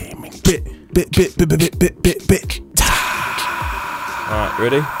gaming bit. Bit. Alright,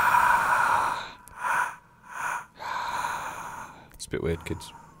 ready? It's a bit weird,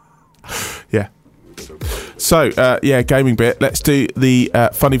 kids. Yeah. So, gaming bit. Let's do the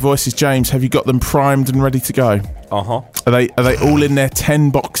funny voices. James, have you got them primed and ready to go? Uh-huh. Are they all in their 10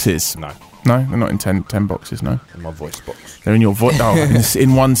 boxes? No. No, they're not in 10 boxes, no. In my voice box. They're in your voice.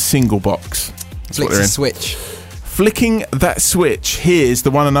 In one single box. That's what Flicks they're a in. switch. Flicking that switch, here's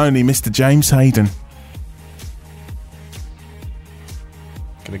the one and only Mr. James Hayden.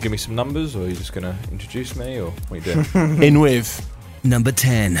 Gonna give me some numbers, or are you just gonna introduce me, or what are you doing? In with Number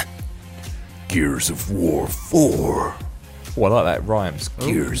 10. Gears of War 4. Oh, I like that. It rhymes.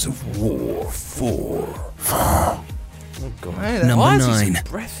 Gears of War 4. Oh, God. Number Why is he 9. so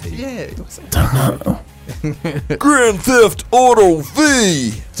breathy? Yeah. Grand Theft Auto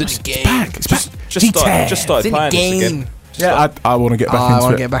V. It's a game. back. It's back. Just started It's in the playing this game. again. Yeah, I want to get back I into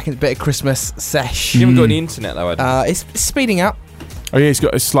want it. to get back into a bit of Christmas sesh. You haven't got any internet though, Adam. It's speeding up. Oh yeah, he's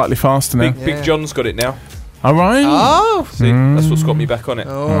got it slightly faster now. Big John's got it now. All right. Oh. See, that's what's got me back on it.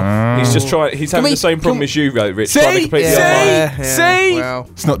 Oh. He's just trying. He's having we- the same can problem we- as you, though, Rich. See? Trying to complete the online See? Well,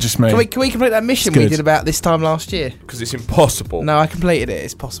 It's not just me. can we complete that mission It's we good. did about this time last year? because it's impossible. No, I completed it.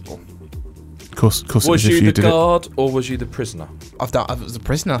 It's possible. Of course, it Was was if you you the did it. guard or was you the prisoner? I was a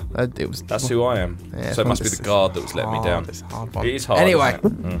prisoner. It was. That's who I am. Yeah, So it must be it's the guard that was letting me hard, down. It's a hard one. It is hard. Anyway,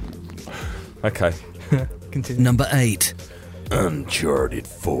 isn't it? Okay. continue. Number 8. Uncharted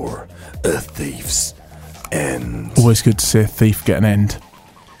 4. A Thief's End. Always good to see a thief get an end.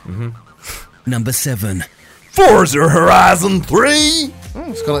 Number 7. Forza Horizon 3. Oh,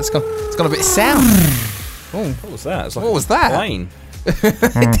 it's gone a bit south. What was that? It's like What a was that? Plane.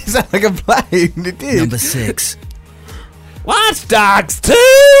 It did sound like a plane. It did. Number 6. Watch Dogs 2.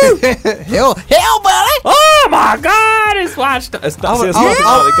 Hell, buddy. Oh my God! It's Watch Dogs.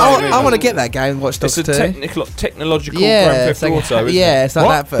 I want to get that game. Watch Dogs It's a 2. technological Yeah, Grand it's Theft like Auto. Isn't yeah, it? it's like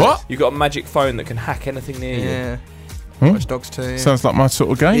What? that. First. What? You got a magic phone that can hack anything near you. Yeah. Hmm? Watch Dogs 2. Yeah. Sounds like my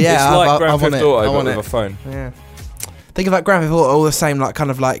sort of game. Yeah. It's I like Grand want Theft it. Auto, I but want with it. a phone. Yeah. Think about Grand Theft Auto, all the same, like kind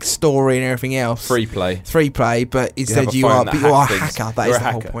of like story and everything else. Free play. Free play, but instead have a you phone are that a hacks things. hacker. That You're is a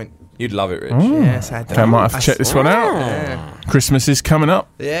the whole hacker. point. You'd love it, Rich. Yeah, sad. Okay, I might have to check this one out. Yeah. Christmas is coming up.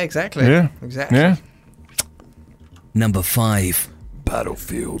 Yeah, exactly. Yeah. Exactly. Yeah. Number 5.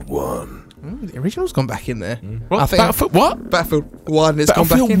 Battlefield 1. The original's gone back in there. What? I think Battlefield what? Battlefield 1 has gone back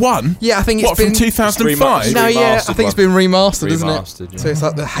Battlefield in. 1? Yeah, I think it's What, been... from 2005? No, yeah, I think it's been remastered, isn't it? Remastered, yeah. So it's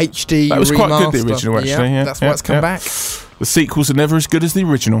like the HD That was remaster. quite good, the original, actually. Yeah, that's why it's come yeah. back. The sequels are never as good as the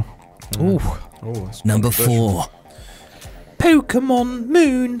original. Ooh. Number 4. Pokemon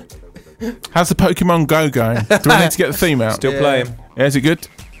Moon. How's the Pokemon Go going? Do I need to get the theme out? Still playing. Yeah, is it good?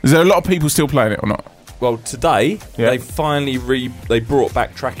 Is there a lot of people still playing it or not? Well, today Yeah. they finally they brought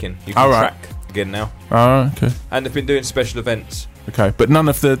back tracking. You can Oh, right. track again now, Oh, okay. and they've been doing special events. Okay, but none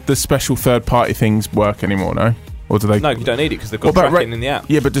of the special third-party things work anymore, no? Or do they? No, you don't need it because they've What got about tracking in the app.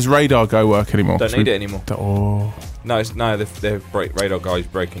 Yeah, but does Radar Go work anymore? Don't need it anymore. Oh, No, they're radar guys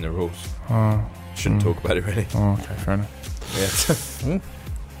breaking the rules. Shouldn't talk about it really. okay, fair enough. Yeah.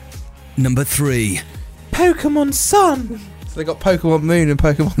 Number 3. Pokemon Sun, So they got Pokemon Moon and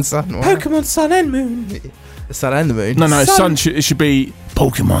Pokemon Sun. Wow. Pokemon Sun and Moon. The Sun and the Moon. No, Sun. it should be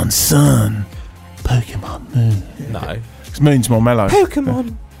Pokemon Sun, Pokemon Moon. No, 'Cause Moon's more mellow.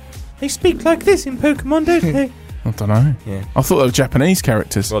 Pokemon. They speak like this in Pokemon, don't they? I don't know. Yeah. I thought they were Japanese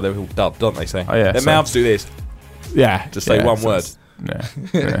characters. Well, they're all dubbed, don't they? Say. Oh, yeah, Their so- mouths do this. Yeah, Just say one word. Yeah,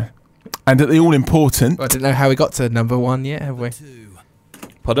 yeah. And at the all important, I didn't know how we got to number 1 yet, have we?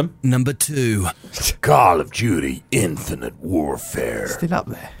 Pardon? Number 2. Call of Duty Infinite Warfare. Still up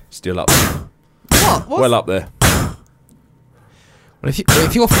there. Still up. Well up there. Well,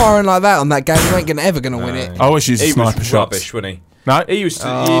 if you're firing like that on that game, you ain't ever going to win it. I always use He sniper was shots. rubbish, wasn't he? No, He used to.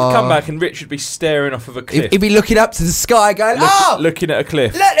 He'd come back and Rich would be staring off of a cliff, He'd be looking up to the sky going, looking at a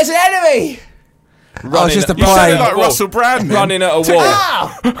cliff. look, there's an enemy! Running it's just at- a You plane. sounded like wall. Russell Brand. then. Running at a wall.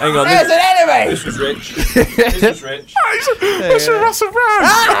 Hang on. There's an enemy! This was Rich. This was Rich. That's a Russell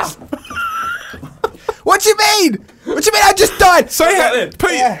Brand. What do you mean? What do you mean I just died? Say that it.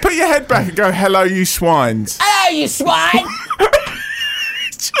 then? Put your head back and go, "Hello, you swines." Hello, you swine!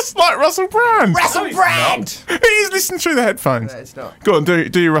 Just like Russell Brand. Russell Brand! He's listening through the headphones. No, it's not. Go on, do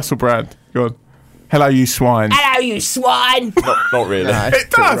your Russell Brand. Go on. Hello, you swine. Hello, you swine! Not really. No,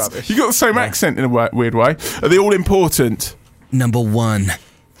 It does. rubbish. You got the same accent in a weird way. Are they all important? Number 1.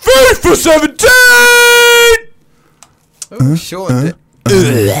 FIFA 17. Oh, shortened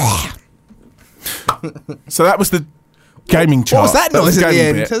it. So that was the gaming chart. What was that was noise at the gaming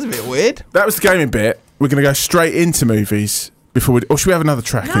end? bit. That's a bit weird. That was the gaming bit. We're going to go straight into movies before we... Or should we have another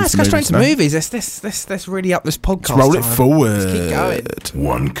track No, into let's go straight to no? movies. Let's really up this podcast. Let's roll it time. forward. Let's keep going.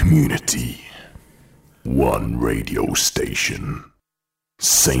 One community. One radio station.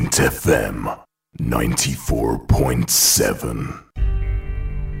 Saint FM 94.7.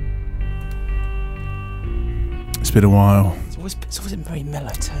 It's been a while, It's always a very mellow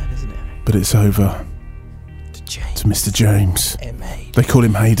turn, isn't it? but it's over. To James. To Mr. James. M.A. They call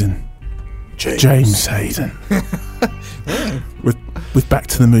him Hayden. James Hayden. with Back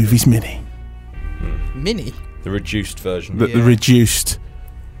to the Movies Mini. Mini. The reduced version. The Yeah. reduced...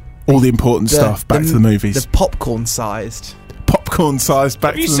 All the important stuff, Back to the Movies. The popcorn sized. Popcorn-sized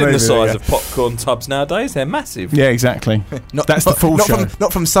Back Have you to the seen the Movies. size of popcorn tubs nowadays? They're massive. Yeah, exactly. Not, That's the full not show.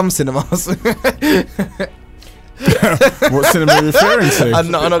 Not from some cinemas. What cinema are you referring to? I'm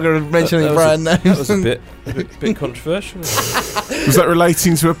not going to mention any That brand That names. was a bit controversial. Was that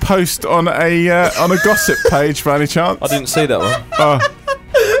relating to a post on a gossip page by any chance? I didn't see that one.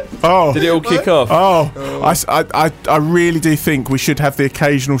 Oh. Did it all kick off? I really do think we should have the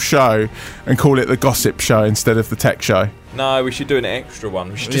occasional show and call it the gossip show instead of the tech show. No, we should do an extra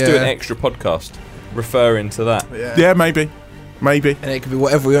one. We should just do an extra podcast referring to that. Yeah, maybe. And it could be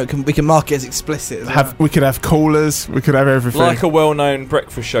whatever we want. We can mark it as explicit. We could have callers. We could have everything. Like a well-known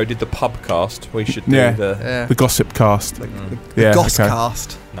breakfast show did the pubcast. We should do the gossip cast. The Yeah, Goss okay.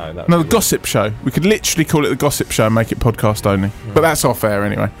 cast. No, that No, would the be gossip show. We could literally call it the gossip show and make it podcast only. But that's off air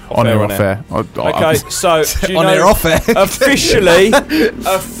anyway. On air, off air. Okay, so do you On know air, off air.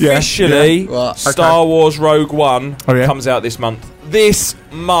 officially, What? Star Wars Rogue One Oh, yeah? comes out this month. This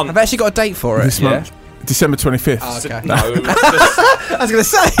month. I've actually got a date for it. This month, December 25th. Oh, okay. No, I was going to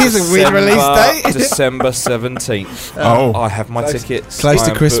say, it's a weird release date. December 17th. Oh. I have my tickets. Close I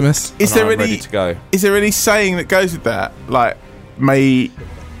to am Christmas. booked, Is and there I'm any- ready to go? Is there any saying that goes with that? Like, May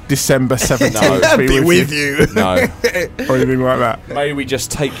December 17th No. be with you? No. Or anything like that? May we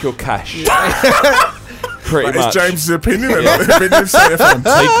just take your cash? Pretty That much. is James's opinion and not the opinion of CFM.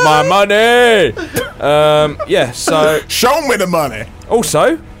 Take my money. Yeah. So Show me the money.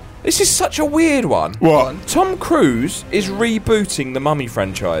 also, this is such a weird one. What? Tom Cruise is rebooting the Mummy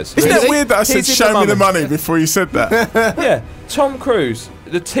franchise. Isn't that weird that I said He's in show me the Mummy. money before you said that? Yeah, Tom Cruise.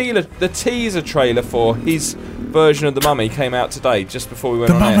 the teaser trailer for his version of The Mummy came out today, just before we went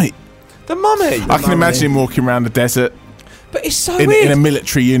The on Mummy. air. The Mummy. I can imagine him walking around the desert But it's so in weird. a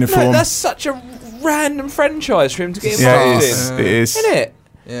military uniform. No, that's such a random franchise for him to get yeah, involved it is. in. It is. Isn't it?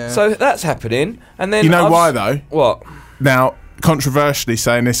 Yeah. So that's happening. And then You know why, though? What? Now, controversially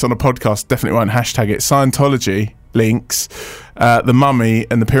saying this on a podcast, definitely won't hashtag it. Scientology links, the Mummy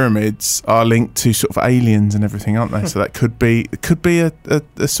and the pyramids are linked to sort of aliens and everything, aren't they? So that could be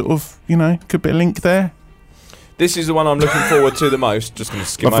a sort of, could be a link there. This is the one I'm looking forward to the most. Just going to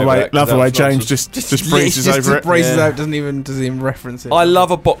skim Love over that. the 'cause way that was James nonsense. just breezes over it. Breezes Yeah. out, doesn't even reference it. I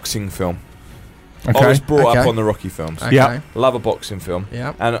love a boxing film. Okay. I was brought up Okay. on the Rocky films. Okay. Yeah. Love a boxing film.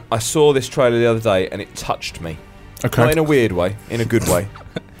 Yeah. And I saw this trailer the other day and it touched me. Okay. Not in a weird way, in a good way.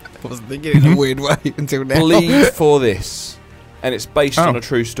 I wasn't thinking in a weird way until now. Bleed for this. And it's based Oh. on a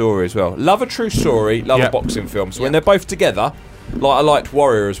true story as well. Love a true story, love Yeah. a boxing film. So when they're both together, like I liked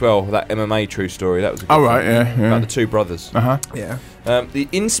Warrior as well, that MMA true story. That was a good Oh, film. right, yeah. About the two brothers. Uh-huh. Yeah. The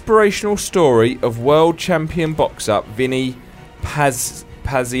inspirational story of world champion boxer Vinny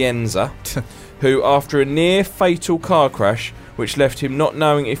Pazienza, who, after a near-fatal car crash, which left him not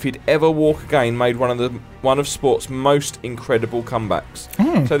knowing if he'd ever walk again, made one of sport's most incredible comebacks.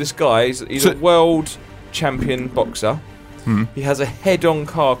 So this guy, he's a world champion boxer. He has a head-on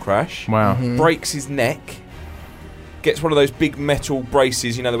car crash. Wow. Breaks his neck. Gets one of those big metal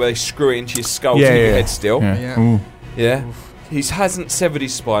braces, where they screw it into your skull to Yeah, keep your yeah. head still. Yeah. Yeah. Ooh. Yeah. He hasn't severed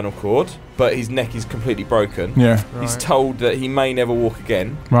his spinal cord, but his neck is completely broken. Yeah. He's Right. told that he may never walk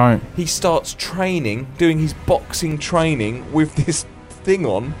again. Right. He starts training, doing his boxing training with this thing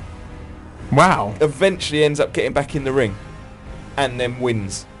on. Wow. Eventually ends up getting back in the ring, and then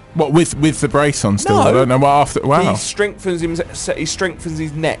wins. What, with the brace on still? No. I don't know what after. Wow. He strengthens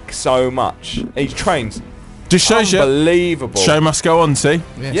his neck so much. He trains. Just shows you. Unbelievable. Show must go on, see?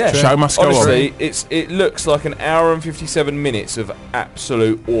 Yeah. Show must go on. Honestly, it looks like an hour and 57 minutes of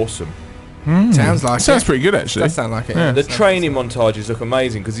absolute awesome. Sounds like Sounds it. pretty good, actually. Does sound like it. Yeah. The training montages look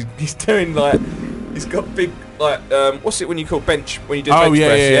amazing because he's doing he's got big what's it when you call bench when you do bench yeah,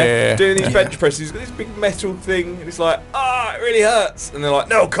 press? yeah. Doing these bench presses, he's got this big metal thing, and it's like, it really hurts, and they're like,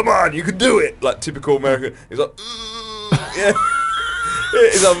 no, come on, you can do it, like typical American. He's like, yeah.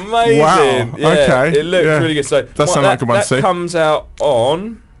 It is amazing. Wow, Yeah, okay, it looks yeah. really good. So Does sound like a one to see. That comes out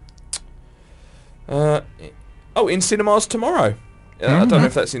on in cinemas tomorrow. I don't know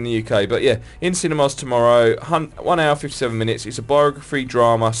if that's in the UK, but yeah, in cinemas tomorrow. 1 hour 57 minutes. It's a biography,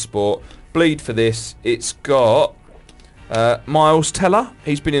 drama, sport. Bleed for this. It's got Miles Teller.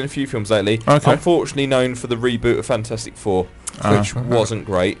 He's been in a few films lately. Okay. Unfortunately known for the reboot of Fantastic Four, which wasn't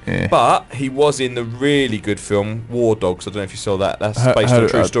great. Yeah. But he was in the really good film War Dogs. I don't know if you saw that. That's Heard based on a it,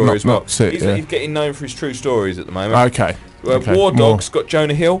 true story not- as well. not see it, He's yeah. getting known for his true stories at the moment. Okay. Okay. War More. Dogs got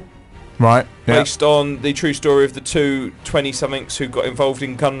Jonah Hill. Right. Yeah. Based on the true story of the two 20-somethings who got involved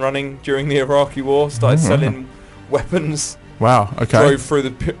in gun running during the Iraqi war, started selling weapons, Wow. Okay. drove through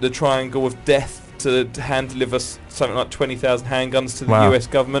the triangle of death to hand deliver something like 20,000 handguns to the Wow. US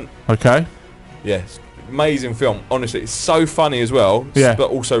government. Okay. Yes, amazing film. Honestly, it's so funny as well, Yeah.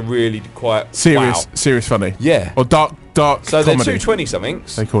 but also really quite Serious. wow. Serious funny. Yeah. Or dark So they're comedy. two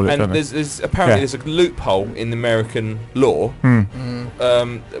 20-somethings, They call it, and don't they? there's apparently Yeah. there's a loophole in the American law Hmm.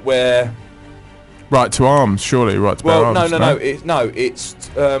 where. Right to arms, surely. Right to bear Well, arms. It's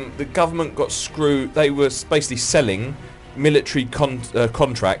the government got screwed. They were basically selling military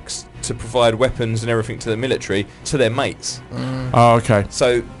contracts to provide weapons and everything to the military to their mates. Oh, okay.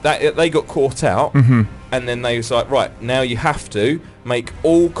 So that they got caught out, and then they was like, right, now you have to make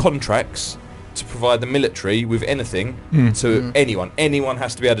all contracts to provide the military with anything to anyone. Anyone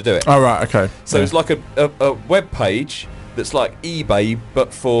has to be able to do it. Oh, right. Okay. So yeah. it's like a web page that's like eBay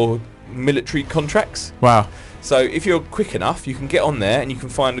but for military contracts. Wow. So if you're quick enough, you can get on there and you can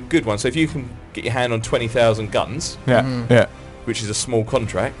find a good one. So if you can get your hand on 20,000 guns, Yeah. Yeah. which is a small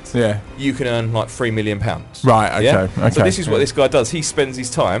contract, Yeah. you can earn like £3 million. Right. Okay. Yeah? Okay. So this is what yeah. this guy does. He spends his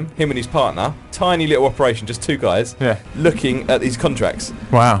time, him and his partner, tiny little operation, just two guys, Yeah. looking at these contracts.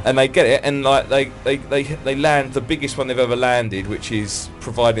 Wow. And they get it, and like they land the biggest one they've ever landed, which is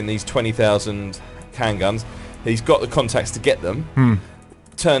providing these 20,000 handguns. He's got the contacts to get them.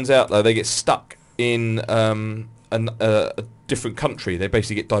 Turns out though they get stuck in a different country. They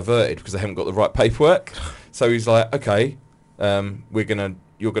basically get diverted because they haven't got the right paperwork. So he's like, okay, we're gonna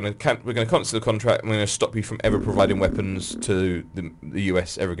cancel the contract. And we're gonna stop you from ever providing weapons to the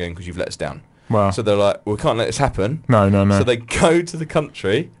US ever again because you've let us down. Wow. So they're like, well, we can't let this happen. No. So they go to the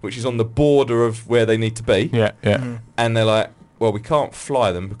country, which is on the border of where they need to be, Yeah. Yeah. and they're like, well, we can't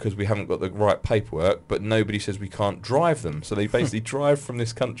fly them because we haven't got the right paperwork, but nobody says we can't drive them. So they basically drive from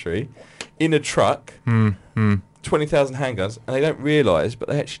this country in a truck, 20,000 handguns, and they don't realise, but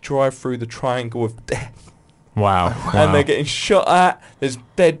they actually drive through the triangle of death. Wow. And they're getting shot at, there's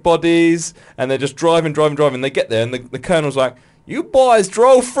dead bodies, and they're just driving. They get there, and the colonel's like, you boys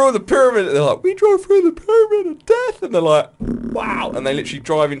drove through the pyramid. And they're like, we drove through the pyramid of death. And they're like, wow. And they literally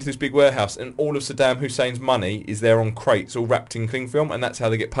drive into this big warehouse, and all of Saddam Hussein's money is there on crates, all wrapped in cling film, and that's how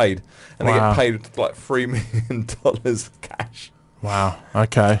they get paid. And they get paid with like $3 million cash. Wow.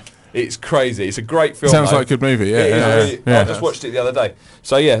 Okay. It's crazy. It's a great film. Sounds like a good movie. Yeah. I just watched it the other day.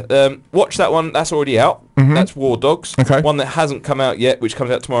 So yeah, watch that one. That's already out. That's War Dogs. Okay. One that hasn't come out yet, which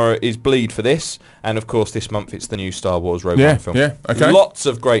comes out tomorrow, is Bleed for This. And of course, this month it's the new Star Wars Rogue One film. Yeah. Okay. Lots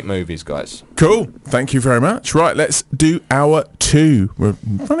of great movies, guys. Cool. Thank you very much. Right, let's do hour 2. We're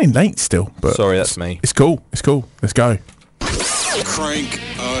running late still, but Sorry, that's me. It's cool. Let's go. Crank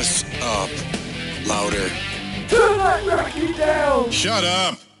us up. Louder. Turn that record down. Shut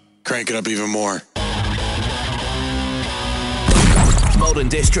up. Crank it up even more. Malden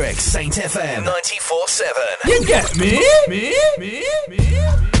District, Saint FM 94.7. You get me?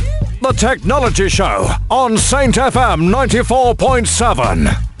 The Technology Show on Saint FM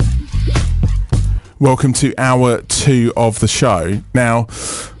 94.7. Welcome to hour 2 of the show. Now,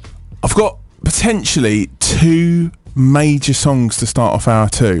 I've got potentially 2 major songs to start off hour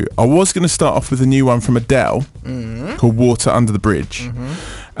 2. I was going to start off with a new one from Adele called Water Under the Bridge.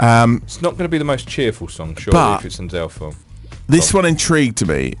 It's not going to be the most cheerful song, surely, if it's an Adele film. This one intrigued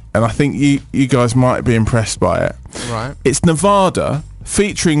me, and I think you guys might be impressed by it. Right. It's Nevada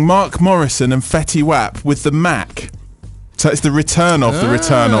featuring Mark Morrison and Fetty Wap with the Mac. So it's the return of the Mac.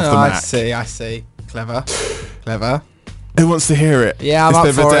 I see. Clever. Who wants to hear it? Yeah, I'm It's up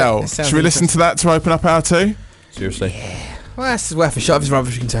the for Adele. it. It sounds Should we listen to that to open up hour 2? Seriously. Well, this is worth a shot. If it's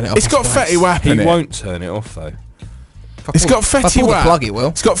rubbish, we can turn it off. It's got Fetty Wap He in it. won't turn it off, though. It's got Fetty Wap. Plug, it will.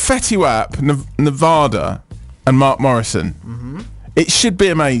 It's got Fetty Wap, Nevada, and Mark Morrison. It should be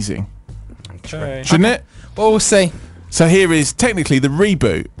amazing, Okay. shouldn't it? Well, we'll see. So here is technically the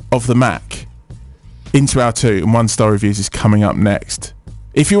reboot of the Mac into our 2, and 1-star reviews is coming up next.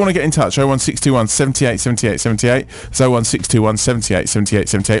 If you want to get in touch, 01621 78 78 78, it's 01621 78 78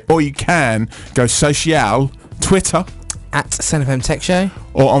 78, or you can go social, Twitter, At SNFM Tech Show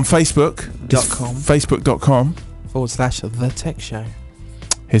or on Facebook, .com. facebook.com. /The Tech Show.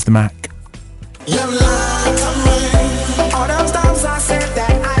 Here's the Mac. You lied to me. All those times I said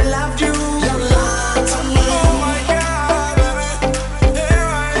that I loved you. You lied to me. Oh my God, baby. Here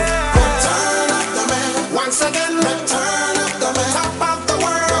I am. Return of the man. Once again, return of the man. Top of the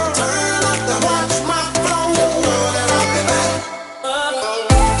world. Return of the man. Watch my flow. You know that I'll be back.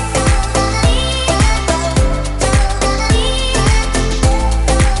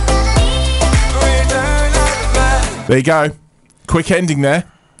 Return of the man. There you go. Quick ending there.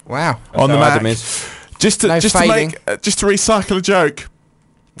 Wow. On the how Mac. Adam is. Just to recycle a joke.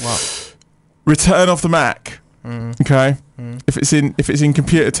 What? Return of the Mac. Okay. If it's in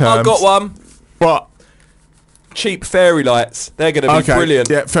computer terms. I've got one. What? Cheap fairy lights. They're going to be brilliant.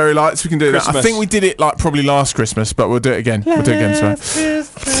 Yeah, fairy lights. We can do that. I Christmas. think we did it like probably last Christmas, but we'll do it again.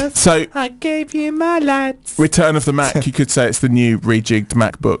 So I gave you my lights. Return of the Mac. You could say it's the new rejigged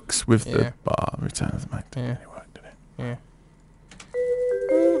MacBooks with Yeah. the bar. Return of the Mac. Yeah. It worked, didn't it? Yeah.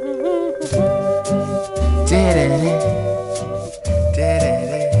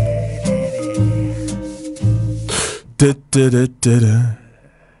 Da da da da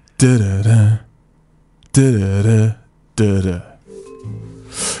da da da da da da.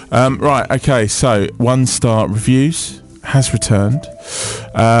 Right, okay, so 1-star reviews has returned.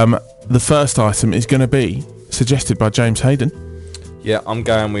 The first item is going to be suggested by James Hayden. Yeah, I'm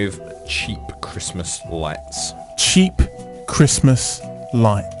going with cheap Christmas lights. Cheap Christmas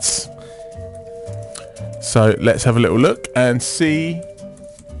lights. So let's have a little look and see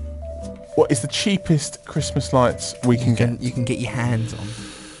what is the cheapest Christmas lights we can get. You can get your hands on.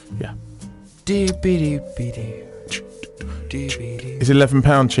 Yeah. Doobie-doobie-doo. Is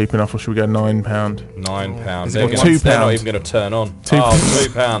 £11 cheap enough, or should we go £9? £9. Is They're, it gonna, £2? they're not even going to turn on. £2.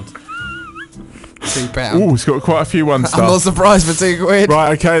 £2. Oh, it's got quite a few 1-star. I'm not surprised for £2.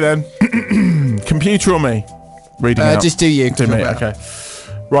 Right, okay then. Computer or me? Reading out. Just do you. Do me, okay.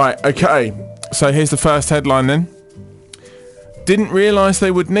 Right, okay. So here's the first headline then. Didn't realise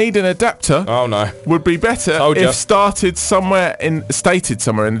they would need an adapter. Oh no. Would be better Told ya. if stated somewhere in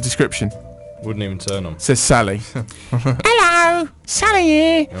the description. Wouldn't even turn on. Says Sally. Hello, Sally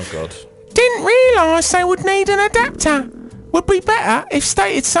here. Oh god. Didn't realise they would need an adapter. Would be better if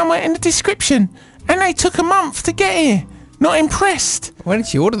stated somewhere in the description. And they took a month to get here. Not impressed. When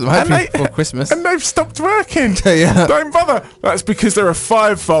did you order them? And Hopefully before Christmas. And they've stopped working. Yeah. Don't bother. That's because they're a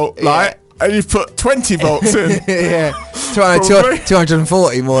 5-volt light and you've put 20 volts in. Yeah. Probably.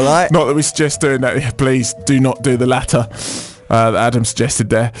 240 more like. Not that we suggest doing that. Yeah, please do not do the latter. That Adam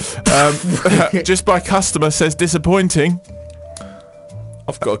suggested there. Just by customer says disappointing.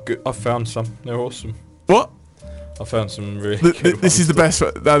 I've found some. They're awesome. What? I found some really good This is the best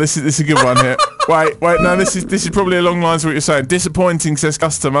one. No, this is a good one here. Wait, no, this is probably along lines of what you're saying. Disappointing, says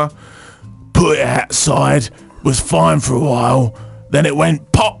customer. Put it outside, was fine for a while, then it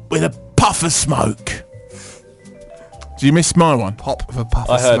went pop with a puff of smoke. Do you miss my one? Pop with a puff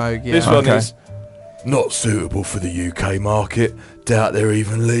I of heard smoke, yeah. this one Okay. is not suitable for the UK market. Doubt they're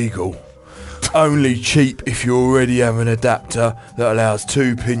even legal. Only cheap if you already have an adapter that allows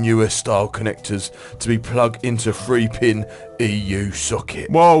 2-pin US style connectors to be plugged into 3-pin EU socket.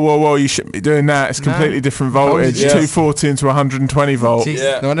 Whoa, you shouldn't be doing that. It's completely different voltage. Yes. 240 into 120 volt. Jeez,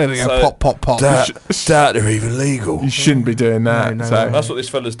 Yeah. no, I don't think So- pop. Doubt they're even legal. You shouldn't be doing that. No, so no. That's what this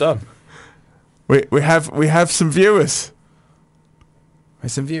fella's done. we have some viewers.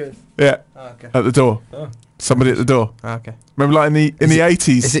 There's some viewers. Yeah, Oh, okay. at the door. Oh. Somebody at the door. Oh, okay. Remember, like in the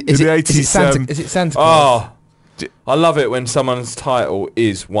 80s. Is it Santa? Is it Santa Claus? Oh, I love it when someone's title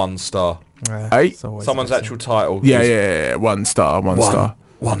is 1 star. Hey? It's always Someone's amazing. actual title. Yeah, is 1 star, 1 star.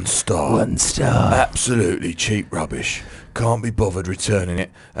 1 star. 1 star. Absolutely cheap rubbish. Can't be bothered returning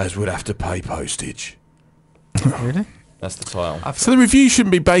it, as would have to pay postage. Really? That's the title. So the review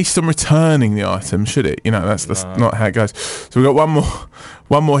shouldn't be based on returning the item, should it? You know, that's not how it goes. So we've got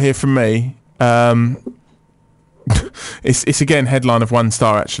one more here from me. It's again headline of 1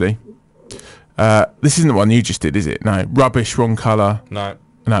 star actually. This isn't the one you just did, is it? No, rubbish, wrong colour. No.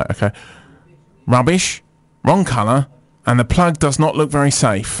 Okay. Rubbish, wrong colour, and the plug does not look very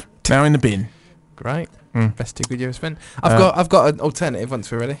safe. Now in the bin. Great. Best 2 quid you ever spent. I've got an alternative once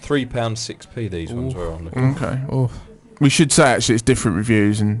we're ready. £3.6p these ones were on the Okay. Oh. We should say actually it's different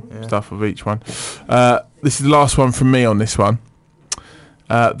reviews and stuff of each one. This is the last one from me on this one.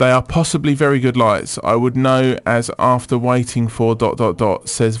 They are possibly very good lights. I would know as after waiting for ...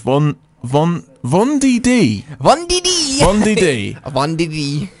 says Von DD. Von DD. Von DD. Von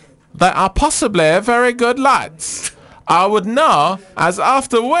DD. They are possibly very good lights. I would know as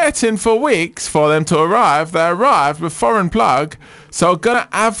after waiting for weeks for them to arrive, they arrived with foreign plug, so I'm gonna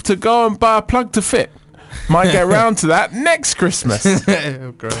have to go and buy a plug to fit. Might get round to that next Christmas.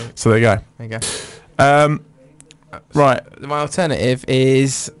 Oh, great. So there you go. There you go. Right. My alternative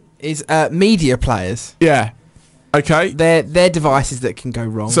is media players. Yeah. Okay. They're devices that can go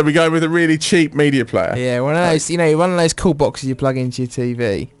wrong. So we go with a really cheap media player. Yeah, one of those, one of those cool boxes you plug into your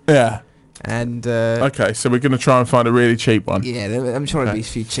TV. Yeah. And okay, so we're going to try and find a really cheap one. yeah, I'm sure there'll be a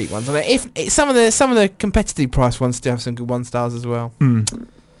few cheap ones. I mean, if some of the competitively priced ones still have some good 1 stars as well.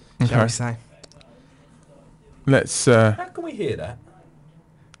 Shall we say? Let's. How can we hear that?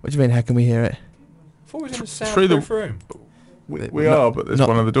 What do you mean? How can we hear it? I thought it was in a Through the- soundproof room. We are, but there's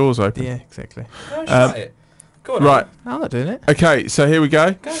one of the doors open. Yeah, exactly. Go and shut it. Go on. Right. I'm not doing it. Okay, so here we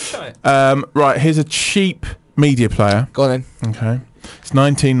go. Go and shut it. Right, here's a cheap media player. Go on then. Okay. It's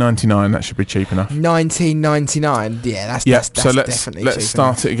 $19.99. That should be cheap enough. $19.99. Yeah, that's So let's definitely let's cheap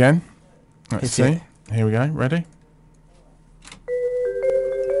start it again. Let's Hit see. it. Here we go. Ready?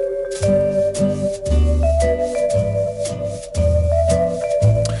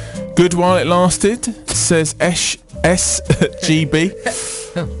 Good while it lasted, says SGB.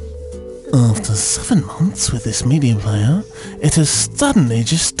 After 7 months with this media player, it has suddenly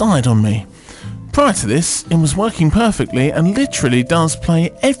just died on me. Prior to this, it was working perfectly and literally does play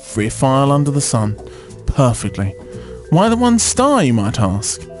every file under the sun. Perfectly. Why the 1 star, you might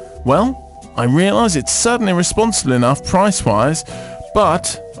ask? Well, I realise it's certainly responsible enough price-wise,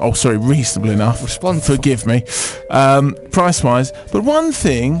 but... Oh, sorry, reasonable enough. Forgive me. Price-wise. But one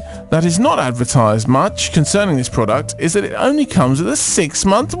thing that is not advertised much concerning this product is that it only comes with a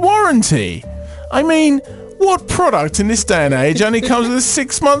 6-month warranty. I mean, what product in this day and age only comes with a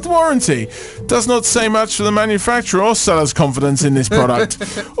 6-month warranty? Does not say much for the manufacturer or seller's confidence in this product.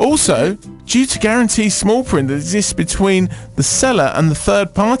 Also, due to guarantee small print that exists between the seller and the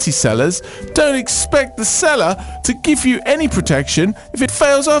third-party sellers, don't expect the seller to give you any protection if it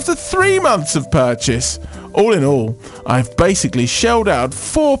fails after 3 months of purchase. All in all, I've basically shelled out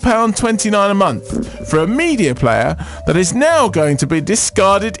 £4.29 a month for a media player that is now going to be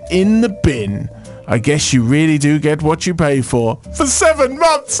discarded in the bin. I guess you really do get what you pay for 7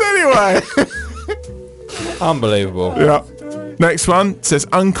 months anyway. Unbelievable. Yeah. Next one says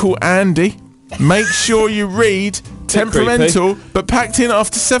Uncle Andy. Make sure you read temperamental, but packed in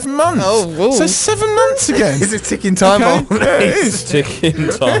after 7 months. Oh, whoa. So 7 months again. It's a ticking time bomb. Yeah, it is. Ticking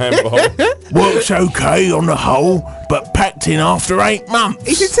time bomb. Works okay on the whole, but packed in after 8 months.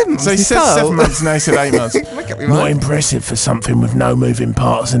 He said 7 months. So he said 7 months and they said 8 months. Make up your Not mind. impressive for something with no moving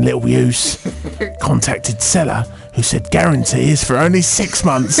parts and little use. Contacted seller who said guarantee is for only 6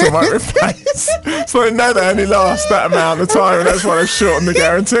 months and won't replace. So they know they only last that amount of time, and that's why they've shortened the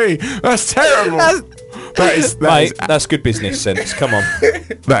guarantee. That's terrible. Mate, that's good business sense. Come on.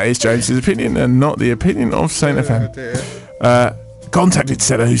 That is James's opinion and not the opinion of Saint FM. Contacted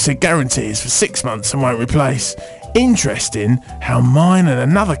seller who said guarantee is for 6 months and won't replace. Interesting how mine and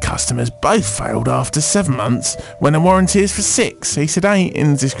another customer's both failed after 7 months when the warranty is for 6. He said 8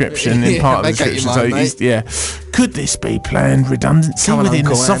 in the description, in part of the make up your description. mind, So yeah, could this be planned redundancy Come on, within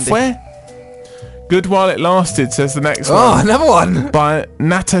the Uncle Andy. software? Good while it lasted, says the next Oh, one. another one. By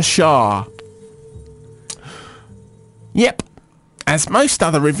Nata Shah. Yep. As most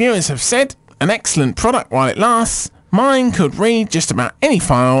other reviewers have said, an excellent product while it lasts. Mine could read just about any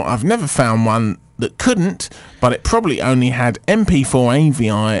file. I've never found one that couldn't, but it probably only had MP4,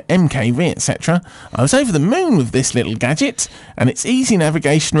 AVI, MKV, etc. I was over the moon with this little gadget and its easy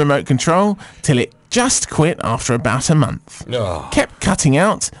navigation remote control till it just quit after about a month. Kept cutting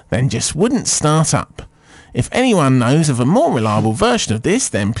out, then just wouldn't start up. If anyone knows of a more reliable version of this,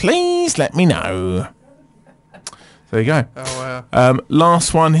 then please let me know. There you go. Oh, wow.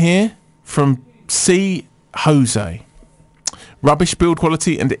 Last one here from C. Jose. Rubbish build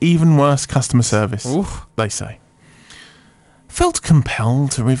quality and even worse customer service, Oof. they say. Felt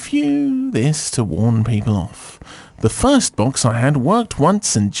compelled to review this to warn people off. The first box I had worked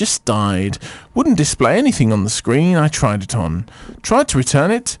once and just died. Wouldn't display anything on the screen I tried it on. Tried to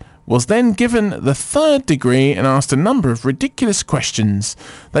return it, was then given the 3rd degree and asked a number of ridiculous questions.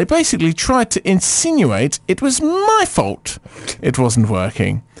 They basically tried to insinuate it was my fault. It wasn't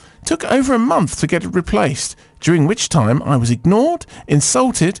working. Took over a month to get it replaced, during which time I was ignored,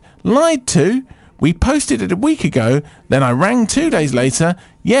 insulted, lied to. We posted it a week ago, then I rang 2 days later.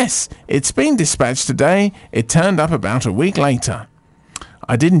 Yes, it's been dispatched today. It turned up about a week later.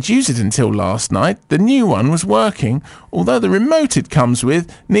 I didn't use it until last night. The new one was working, although the remote it comes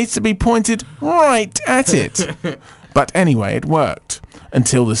with needs to be pointed right at it. But anyway, it worked.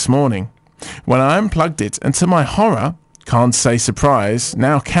 Until this morning, when I unplugged it, and to my horror, can't say surprise,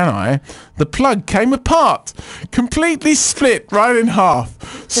 now can I, the plug came apart, completely split right in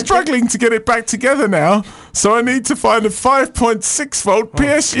half. Struggling to get it back together now, so I need to find a 5.6 volt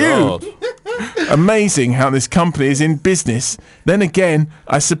PSU. God. Amazing how this company is in business. Then again,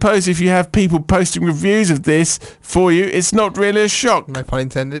 I suppose if you have people posting reviews of this for you, it's not really a shock. No pun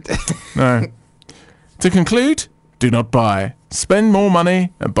intended. No. To conclude, do not buy. Spend more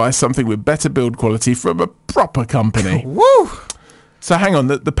money and buy something with better build quality from a proper company. Woo! So hang on,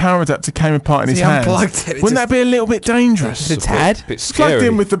 the power adapter came apart in his he hand. unplugged it, it Wouldn't that be a little bit dangerous? It's a tad. Bit Plugged scary.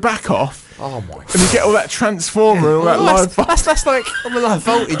 in with the back off, Oh my and you get all that transformer and all that live. That's like on the live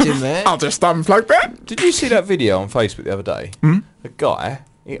voltage in there. I'll just unplug that. Did you see that video on Facebook the other day? A guy,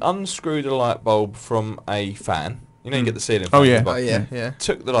 he unscrewed a light bulb from a fan. You know, you get the ceiling fan. Oh, yeah. in the Oh bottom. yeah.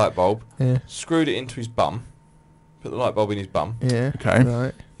 Took the light bulb, Yeah. screwed it into his bum, put the light bulb in his bum, Yeah. Okay.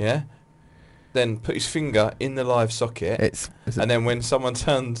 Right. yeah? Then put his finger in the live socket, It's and then when someone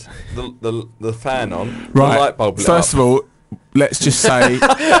turned the fan on, Right. the light bulb lit First up. of all, let's just say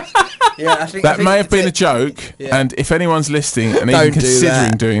yeah, I think that may have been a joke. Yeah. And if anyone's listening and Don't even do considering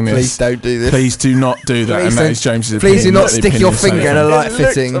that. doing Please this, don't do this. please do not do that. Please And that don't- is James's Please do opinion, not the stick opinion your of finger in a Sophie. light It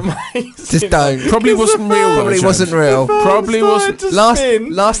looked fitting. amazing. Just don't. Probably wasn't real. though, Probably James. wasn't real. Probably wasn't.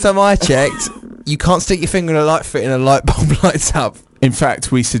 Last time I checked, you can't stick your finger in a light fit and a light bulb lights up. In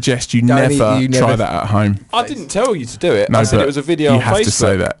fact, we suggest you Don't never you try never- that at home. I didn't tell you to do it. No, I said but it was a video you on have Facebook. to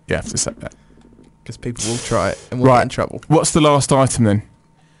say that. You have to say that. Because people will try it and we'll Right. get in trouble. What's the last item then?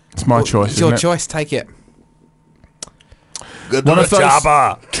 It's my choice. It's your isn't it? choice, take it. Good One of those-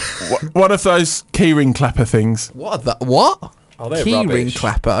 Jabba. One of those keyring clapper things. What? Oh, they're Key ring rubbish.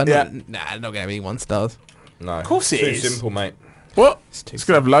 clapper? Yeah. Nah, not going to be 1 stars. No. Of course it too is. simple, mate. What? It's too It's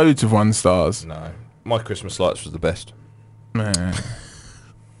going to have loads of 1 stars. No. My Christmas lights was the best. Man.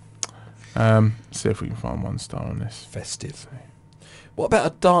 See if we can find 1 star on this. Festive. What about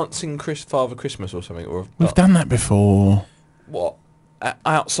a dancing Father Christmas or something? Or We've done that before. what?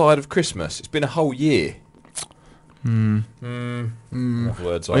 Outside of Christmas? It's been a whole year. Enough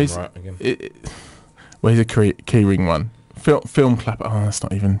words on Where's- right again. Where's a keyring one? Film clapper. Oh, that's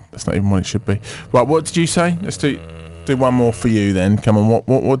not even what it should be. Right, what did you say? Let's do one more for you then. Come on,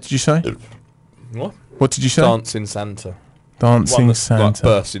 what did you say? What? What did you say? Dancing Santa. Dancing One that Santa. like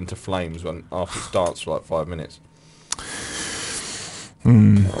bursts into flames when after it's danced for like 5 minutes.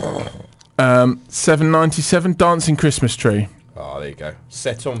 797 Dancing Christmas Tree. Oh, there you go.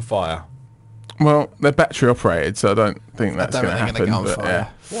 Set on fire. Well, they're battery operated, so I don't think that's going to happen. Go on But, fire.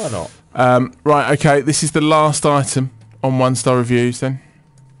 Why not? right, okay, this is the last item on 1-star reviews then.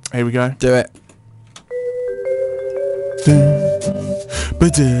 Here we go. Do it.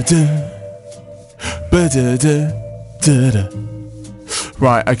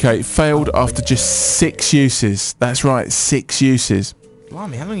 Right, okay, failed after just 6 uses. That's right, 6 uses.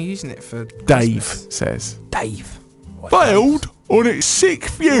 Blimey, how long are you using it for? Dave Christmas? says. Dave. Failed on its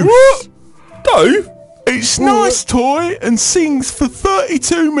 6th use. Dave? It's nice toy and sings for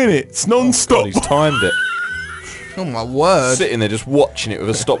 32 minutes God, non-stop. he's timed it. Oh my word. Sitting there just watching it with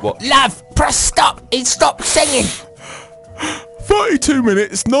a stopwatch. Love, press stop. It stopped singing. 32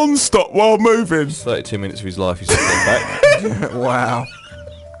 minutes non-stop while moving. 32 minutes of his life he's sitting back. Wow.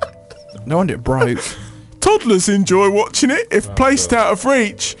 No wonder it broke. Toddlers enjoy watching it if placed out of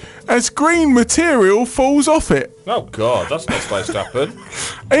reach, as green material falls off it. Oh, God, that's not supposed to happen.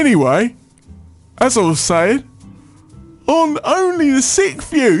 Anyway, as I was saying, on only the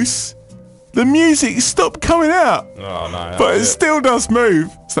 6th use, the music stopped coming out. Oh, no. But it still does move.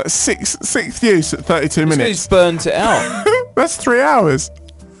 So that's 6th use at 32 minutes. He's burnt it out. That's 3 hours.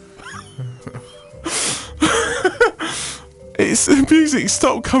 The music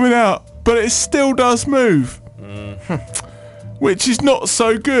stopped coming out, but it still does move. Which is not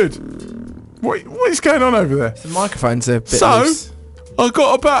so good. What is going on over there? The microphone's a bit So, loose. I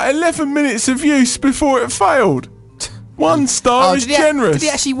got about 11 minutes of use before it failed. 1 star is generous. Did he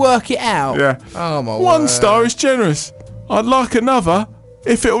actually work it out? Yeah. Oh my 1 word. star is generous. I'd like another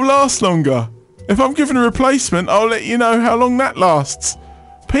if it'll last longer. If I'm given a replacement, I'll let you know how long that lasts.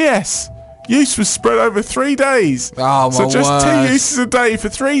 P.S. Use was spread over 3 days. Oh my So just word. 2 uses a day for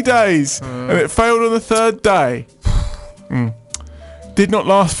 3 days. And it failed on the 3rd day. Did not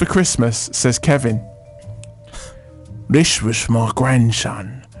last for Christmas, says Kevin. This was for my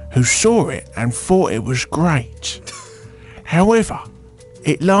grandson, who saw it and thought it was great. However,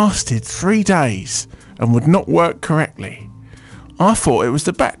 it lasted 3 days and would not work correctly. I thought it was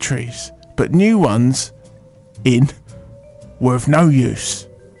the batteries, but new ones were of no use.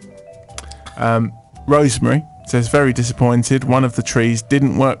 Rosemary says, very disappointed. One of the trees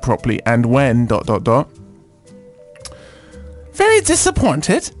didn't work properly, and when ... Very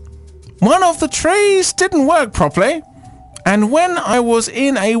disappointed. One of the trees didn't work properly, and when I was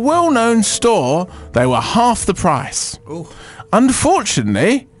in a well-known store, they were half the price. Ooh.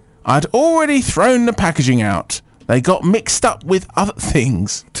 Unfortunately, I'd already thrown the packaging out. They got mixed up with other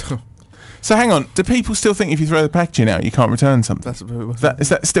things. So hang on, do people still think if you throw the packaging out, you can't return something? Is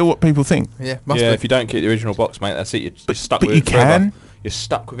that still what people think? Yeah, must Yeah, be. if you don't keep the original box, mate, that's it. You're stuck But with you it forever. can. You're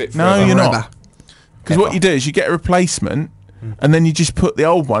stuck with it No, forever. you're not. Forever. Because what you do is you get a replacement, and then you just put the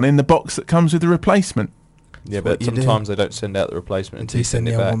old one in the box that comes with the replacement. Yeah, but what you do. sometimes they don't send out the replacement Until until you you send send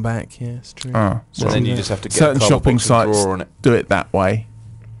the it other back. one back. Yeah, it's true. So then you just have to get certain a cardboard shopping box and sites drawer on it. do it that way,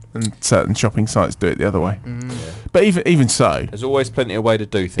 and certain shopping sites do it the other way. But even so, There's always plenty of way to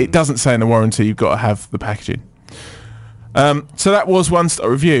do things. it doesn't say in the warranty you've got to have the packaging. So that was 1-star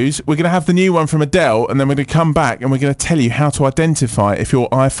reviews. We're going to have the new one from Adele, and then we're going to come back and we're going to tell you how to identify if your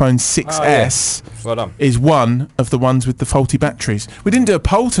iPhone 6S Well done. is one of the ones with the faulty batteries. We didn't do a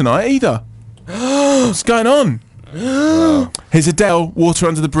poll tonight either. What's going on? Here's Adele, Water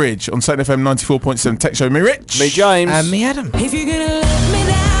Under the Bridge on Saint FM 94.7. Tech show. Me Rich. Me James. And me Adam. If you're gonna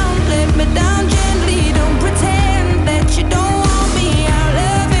let me down gently. Don't pretend that you don't want me. Our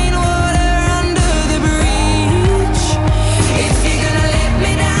love ain't water under the bridge. If you're gonna let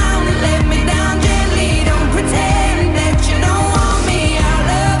me down gently. Don't pretend that you don't want me. Our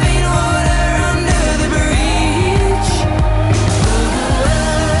love ain't water under the bridge.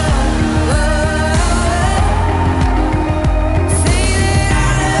 Say that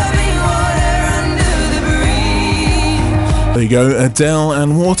our love ain't water under the bridge. There you go, Adele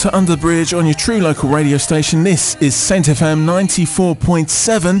and Water Under the Bridge on your true local radio station. This is Saint FM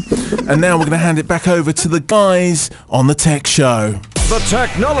 94.7, and now we're going to hand it back over to the guys on the Tech Show. The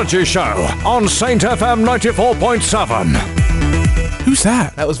Technology Show on Saint FM 94.7. Who's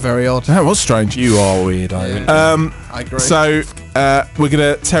that? That was very odd. That was strange. You are weird, Owen. I agree. So we're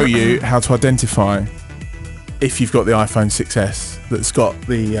going to tell you how to identify if you've got the iPhone 6S that's got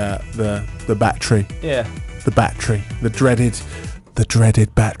the battery, Yeah. the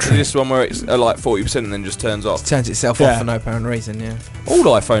dreaded battery. Is this one where it's like 40% and then just turns off? turns itself Yeah. off for no apparent reason. Yeah. All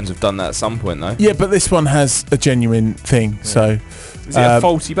iPhones have done that at some point, though. Yeah, but this one has a genuine thing. So, Is it a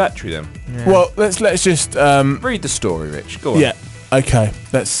faulty battery then? well, let's just Read the story, Rich. Go on. yeah. Okay,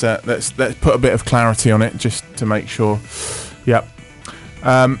 let's put a bit of clarity on it just to make sure. Yep.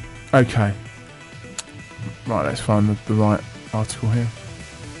 Okay. Right, let's find the right article here.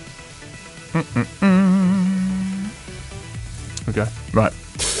 Okay, right.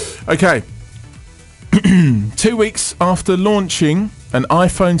 Okay. 2 weeks after launching an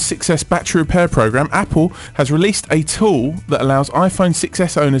iPhone 6S battery repair program, Apple has released a tool that allows iPhone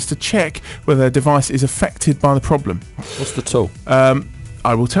 6S owners to check whether their device is affected by the problem. What's the tool?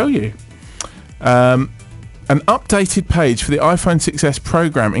 I will tell you. An updated page for the iPhone 6S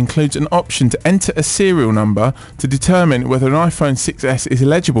program includes an option to enter a serial number to determine whether an iPhone 6S is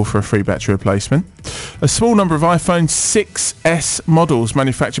eligible for a free battery replacement. A small number of iPhone 6S models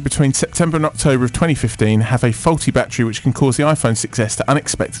manufactured between September and October of 2015 have a faulty battery which can cause the iPhone 6S to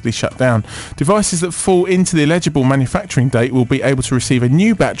unexpectedly shut down. Devices that fall into the eligible manufacturing date will be able to receive a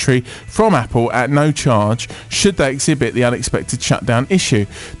new battery from Apple at no charge should they exhibit the unexpected shutdown issue.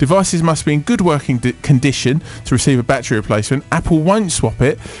 Devices must be in good working condition to receive a battery replacement. Apple won't swap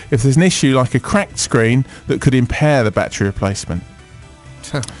it if there's an issue like a cracked screen that could impair the battery replacement.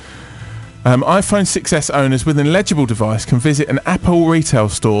 iPhone 6S owners with an eligible device can visit an Apple retail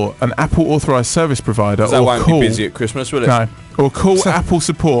store, an Apple authorised service provider, That or won't call, be busy at Christmas, will it? no, or call Apple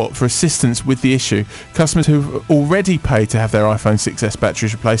support for assistance with the issue. Customers who've already paid to have their iPhone 6S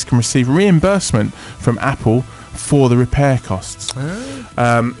batteries replaced can receive reimbursement from Apple for the repair costs.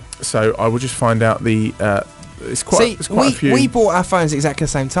 So I will just find out the. It's quite a few. We bought our phones exactly the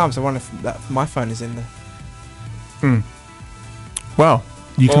same time, so I wonder if my phone is in there. Well,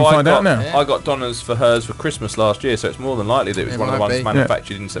 you can find out now. I got Donna's for hers for Christmas last year, so it's more than likely that it was one of the might ones be.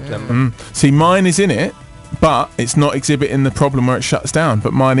 manufactured in September. See, mine is in it, but it's not exhibiting the problem where it shuts down.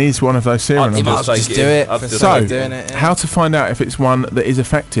 But mine is one of those serial I'd numbers. just Just do it. I'd for just sake So, of doing it, yeah. how to find out if it's one that is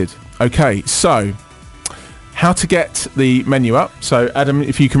affected? Okay, so how to get the menu up. So, Adam,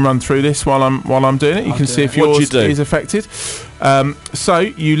 if you can run through this while I'm doing it, you can see if What do you yours do? is affected. So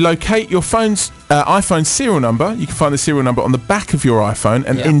you locate your phone's iPhone serial number. You can find the serial number on the back of your iPhone,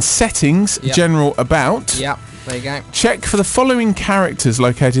 and Yep. in Settings, Yep. General About. Yep, there you go. Check for the following characters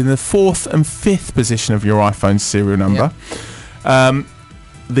located in the 4th and 5th position of your iPhone's serial number.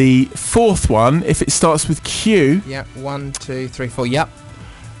 The 4th one, if it starts with Q Yep, 1, 2, 3, 4. Yep.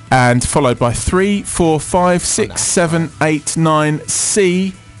 and followed by 3, 4, 5, 6, 7, 8, 9,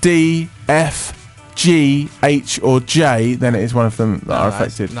 C, D, F, G, H or J, then it is one of them that are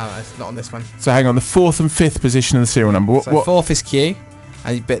affected. No, it's not on this one. So hang on, the 4th and 5th position of the serial number. What, So what? 4th is Q,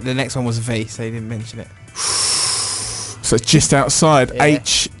 but the next one was V, so you didn't mention it. So it's just outside. Yeah.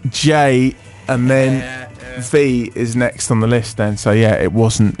 H, J, and then V is next on the list then. So yeah, it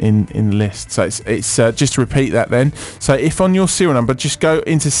wasn't in the list. So it's just to repeat that then. So if on your serial number, just go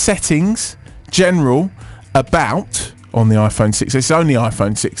into Settings, General, About on the iPhone 6S. It's only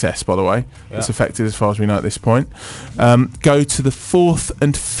iPhone 6S, by the way. It's affected as far as we know at this point. Go to the 4th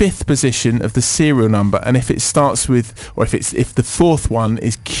and 5th position of the serial number, and if it starts with, or if the 4th one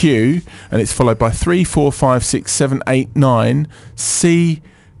is Q, and it's followed by 3, 4, 5, 6, 7, 8, 9, C,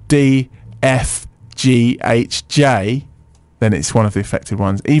 D, F, G, H, J, then it's one of the affected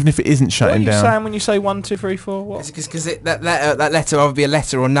ones, even if it isn't What are shutting you saying saying when you say 1, 2, 3, 4? What? It's because that letter will be a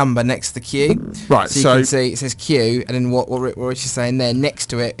letter or number next to the Q. Right, So you can see it says Q, and then what Rich is saying there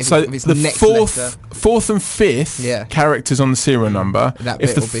next to it. If it's the next 4th and 5th characters on the serial number, That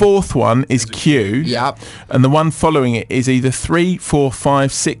if bit the will be- 4th one is Q, Yep. and the one following it is either 3, 4,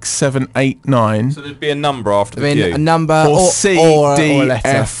 5, 6, 7, 8, 9, So there'd be a number after I mean, the Q. a number or C, D, or a letter.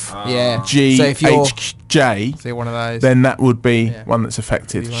 F, Yeah. G, So if you're H, J, so you're one of those, then that would be one that's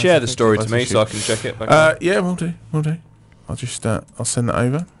affected. Share the story to me so I can check it. Yeah, we'll do. I'll just I'll send that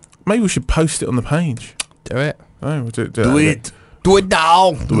over. Maybe we should post it on the page. do it. Oh, we'll do Do it now. Do it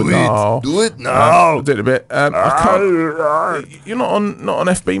now. Do it now. We'll do it a bit. I can't, you're not on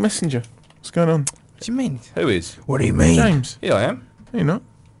FB Messenger. What's going on, What do you mean? Who is? What do you mean? James? Here I am. No, you're not. What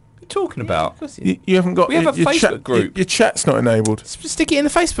are you talking about? You haven't got. We have a your Facebook chat, group. Your chat's not enabled. Stick it in the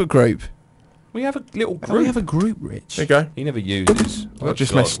Facebook group. We have a little Oh, group. we have a group, Rich. There you go. He never uses. I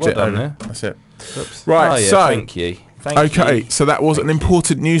just God, messaged well it done over. there. That's it. Oops. Right. Oh, yeah, So. thank you. Okay, so that was an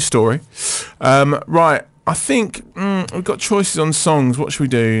important news story. Right, I think we've got choices on songs. What should we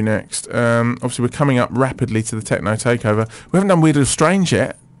do next? Obviously, we're coming up rapidly to the Techno Takeover. We haven't done Weird or Strange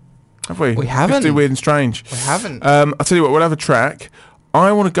yet, have we? We Let's haven't. do Weird and Strange. We haven't. I'll tell you what, we'll have a track.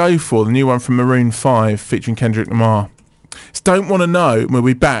 I want to go for the new one from Maroon 5 featuring Kendrick Lamar. It's Don't Want to Know. We'll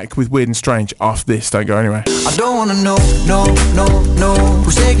be back with Weird and Strange after this. Don't go anywhere. I don't wanna know, no,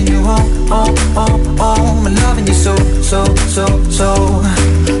 who's taking you home, home, and loving you so.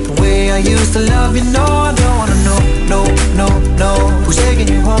 The way I used to love you, no, I don't wanna know, no, who's taking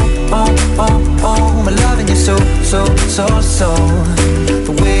you home, home, and loving you so.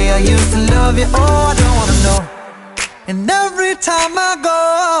 love you, oh, I don't wanna know. And every time I go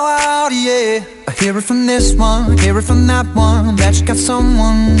out, yeah, I hear it from this one, hear it from that one, that you got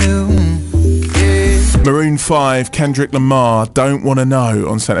someone new. Yeah. Maroon 5, Kendrick Lamar, Don't Wanna Know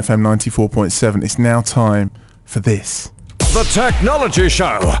on Saint FM 94.7. It's now time for this. The Technology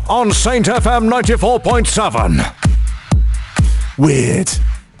Show on Saint FM 94.7. Weird.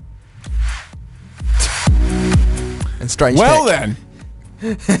 And strange. Well tech.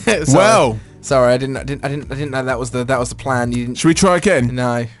 then. Sorry. Well. Sorry, I didn't know that was the plan. You didn't. Should we try again?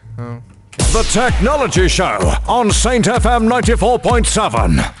 No. Oh. The Technology Show on Saint FM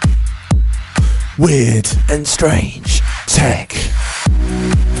 94.7. Weird And strange tech.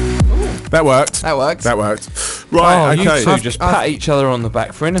 That worked. That worked. That worked. Right, You okay. two just pat each other on the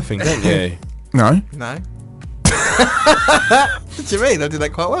back for anything, don't you? No. No. What do you mean? I did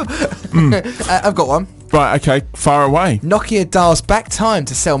that quite well. I've got one. Right, okay. Far away. Nokia dials back time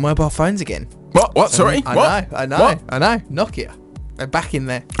to sell mobile phones again. What? Sorry? I What? know. What? I know. Nokia. They're back in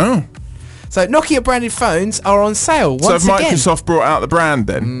there. Oh. So Nokia branded phones are on sale once So have again. Microsoft brought out the brand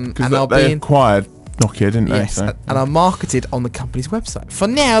then? and Because they'll they be in- acquired Nokia, didn't they? Yes, So- and are marketed on the company's website. For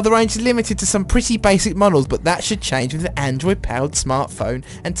now, the range is limited to some pretty basic models, but that should change with the Android-powered smartphone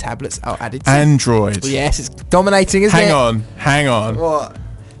and tablets are added to. Android. Yes, it's dominating, isn't it? Hang on. What?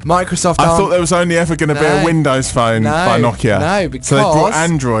 Microsoft I aren't- thought there was only ever going to be a No. Windows phone by Nokia. No, because so they brought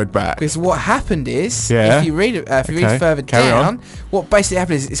Android back. Because what happened is, Yeah. if you read Okay, further carry down, on. what basically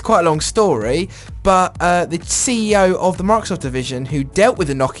happened is it's quite a long story. But the CEO of the Microsoft division, who dealt with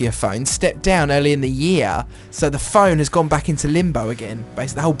the Nokia phone, stepped down early in the year. So the phone has gone back into limbo again.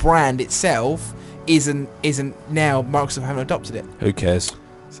 Basically, the whole brand itself isn't now. Microsoft haven't adopted it. Who cares?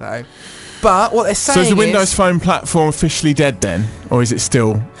 So, but what they're saying So is the is, Windows Phone platform officially dead then? Or is it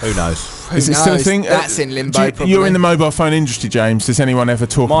still... Who knows? who Is it still a knows? thing? That's in limbo. You're in probably. the mobile phone industry, James. Does anyone ever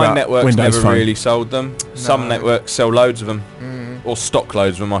talk My about network's Windows never Phone? really sold them. Some networks sell loads of them. Or stock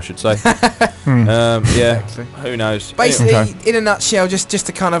loads of them, I should say. Yeah, who knows? Basically, Okay. in a nutshell, just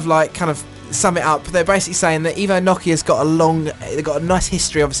to kind of sum it up, they're basically saying that even though Nokia's got they've got a nice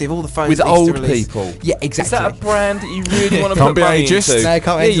history, obviously, of all the phones With that they used to old release. people. Yeah, exactly. Is that a brand that you really want to Can't put be money ageist. into? No,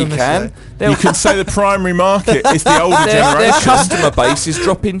 can't be yeah, ageist you on this can. show. You can say the primary market is the older Their generation. customer base is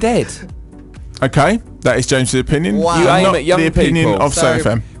dropping dead. Okay, that is James's opinion. Wow. You aim Not at young the opinion people. of So,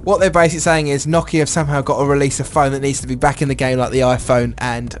 SoFM. what they're basically saying is Nokia have somehow got to release a phone that needs to be back in the game, like the iPhone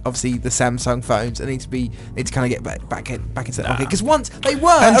and obviously the Samsung phones, and need to kind of get back into that Nokia. Because once they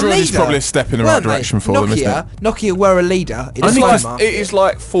were Android a leader, is probably a step in the right weren't they? direction for them, isn't it? Nokia were a leader in the It's phone like, market. it is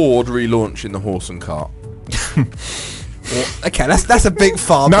like Ford relaunching the horse and cart. Okay, that's a big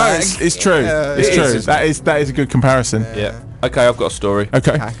far No, back. it's true. Yeah, It's it true. is, isn't That is a good comparison. Yeah. Okay, I've got a story.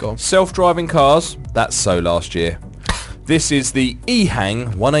 Okay. Okay, go on. Self-driving cars, that's so last year. This is the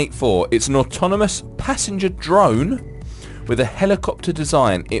eHang 184. It's an autonomous passenger drone with a helicopter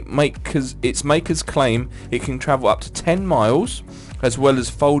design. Its makers claim it can travel up to 10 miles, as well as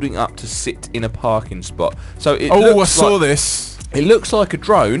folding up to sit in a parking spot. So it I looks saw like, this. It looks like a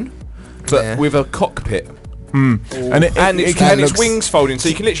drone, but Yeah. with a cockpit. And Its wings folding, so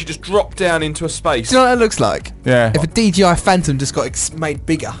you can literally just drop down into a space. Do you know what it looks like? Yeah. If a DJI Phantom just got made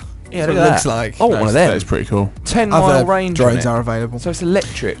bigger. Yeah, That's what look it at looks that. like. I want one of them. That is pretty cool. 10-mile Other range on drones it. are available. So it's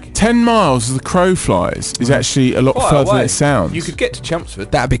electric. 10 miles as the crow flies is actually a lot Quite further than away. it sounds. You could get to Chelmsford.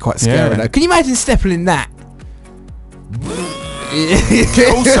 That'd be quite scary Yeah. though. Can you imagine stepping in that?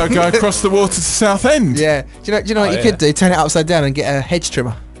 also go across the water to Southend. Yeah. Do you know what Oh, you yeah. could do? Turn it upside down and get a hedge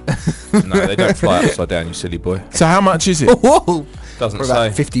trimmer. No, they don't fly upside down, you silly boy. So how much is it? Whoa! Doesn't For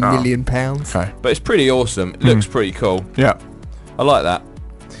about say. 50 million pounds. Okay. But it's pretty awesome. It looks pretty cool. Yeah. I like that.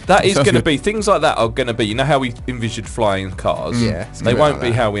 That is Sounds going to good. be, things like that are going to be, you know how we envisioned flying cars? Yeah, it's They gonna be won't like be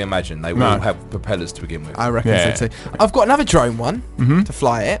that. how we imagine. They No. will have propellers to begin with. I reckon Yeah. so too. I've got another drone one to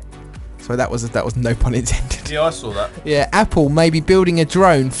fly it. So that was no pun intended. Yeah, I saw that. Yeah, Apple may be building a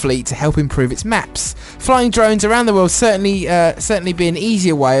drone fleet to help improve its maps. Flying drones around the world certainly be an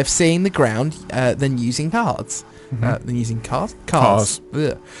easier way of seeing the ground than using cards. Than using cars? Cars.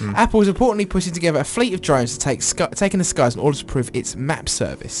 Ugh. Apple is reportedly putting together a fleet of drones to take in the skies in order to improve its map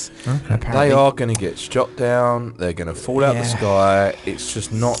service. They are going to get shot down. They're going to fall out the Yeah. sky. It's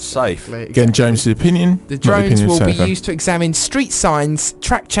just not safe. Again, James's opinion. The not drones opinion of will be SoFM. used to examine street signs,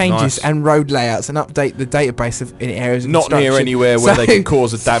 track changes, Nice. and road layouts, and update the database in areas of Not near construction. anywhere where they So- can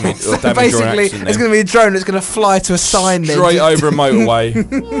cause a damage or So damage or basically, accident. it's going to be a drone that's going to fly to a sign then. straight over a motorway.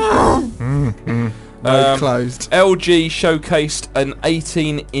 Road closed. LG showcased an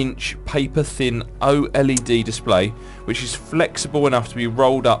 18-inch paper-thin OLED display, which is flexible enough to be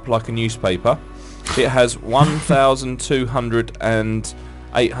rolled up like a newspaper. It has 1,200 and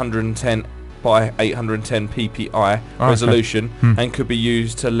 810 by 810 ppi resolution and could be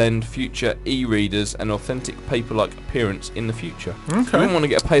used to lend future e-readers an authentic paper-like appearance in the future. Okay. You wouldn't want to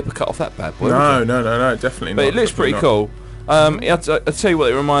get a paper cut off that bad boy. No, definitely not. But it looks Definitely pretty cool. I'll tell you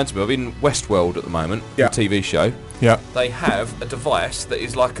what it reminds me of. In Westworld at the moment, the TV show, they have a device that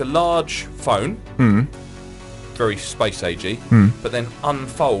is like a large phone, very space agey, but then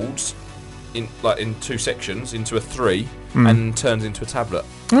unfolds in 2 sections into a 3 and turns into a tablet.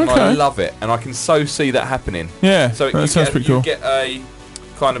 And I love it, and I can see that happening. Yeah, so that sounds pretty cool. You get a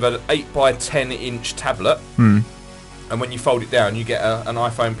kind of an 8 by 10 inch tablet, and when you fold it down, you get an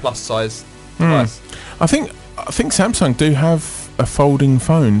iPhone Plus size device. I think Samsung do have a folding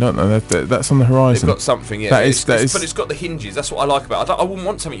phone, don't they? That's on the horizon. They've got something, yeah. But it's got the hinges. That's what I like about it. I wouldn't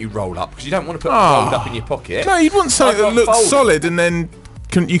want something you roll up, because you don't want to put it rolled up in your pocket. No, you'd want something that looks solid, and then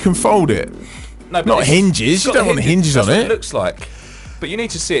you can fold it. No, but not hinges. You don't want the hinges on it. It looks like. But you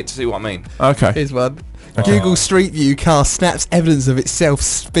need to see it to see what I mean. Okay. Here's one. Google Street View car snaps evidence of itself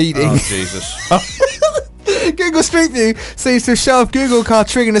speeding. Oh, Jesus. Google Street View seems to show up Google car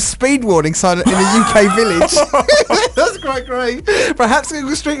triggering a speed warning sign in a UK village. That's quite great. Perhaps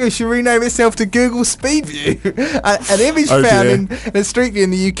Google Street View should rename itself to Google Speed View. An image found in Street View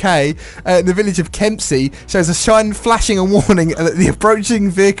in the UK, in the village of Kempsey, shows a sign flashing a warning that the approaching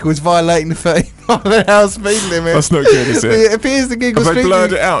vehicle is violating the 30-mile-an-hour speed limit. That's not good, is it? It appears the Google Have Street they blurred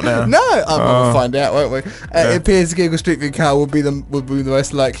View... it out now? No, we'll find out, won't we? It appears the Google Street View car would be the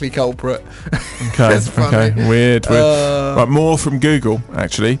most likely culprit. Okay, weird. Right, more from Google,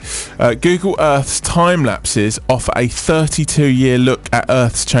 actually. Google Earth's time lapses offer a 32-year look at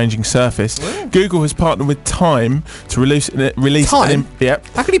Earth's changing surface. Ooh. Google has partnered with Time to release Time?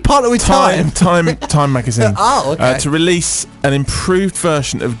 How can you partner with Time? Time magazine. Oh, okay. To release an improved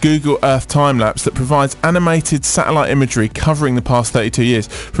version of Google Earth time lapse that provides animated satellite imagery covering the past 32 years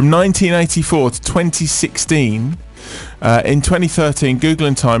from 1984 to 2016. In 2013, Google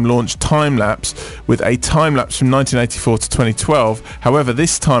and Time launched Time-Lapse with a time-lapse from 1984 to 2012. However,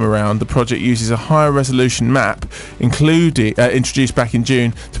 this time around, the project uses a higher resolution map introduced back in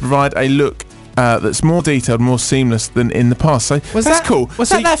June to provide a look that's more detailed, more seamless than in the past. So that's cool. Was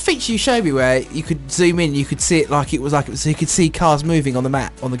that feature you showed me where you could zoom in, you could see it like it was so you could see cars moving on the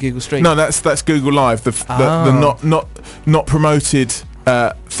map on the Google Street? No, that's Google Live, the not promoted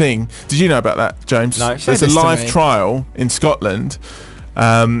thing. Did you know about that, James? No. There's a live trial in Scotland,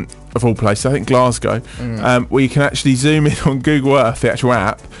 of all places, I think Glasgow, where you can actually zoom in on Google Earth, the actual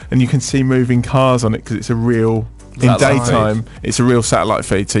app, and you can see moving cars on it because it's a real... In daytime, it's a real satellite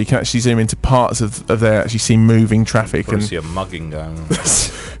feed, so you can actually zoom into parts of there, actually see moving traffic. And see a mugging going on.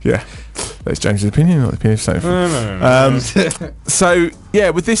 Yeah. That's James's opinion, not the opinion of Sophie. So,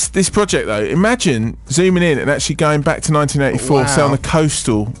 yeah, with this project, though, imagine zooming in and actually going back to 1984, say on the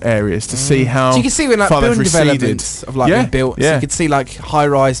coastal areas, to see how so you can see when building developments have been built. Yeah. So you could see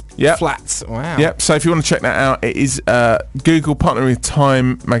high-rise flats. Wow. Yep. So if you want to check that out, it is Google partnering with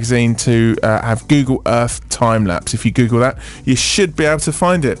Time magazine to have Google Earth time lapse. If you Google that, you should be able to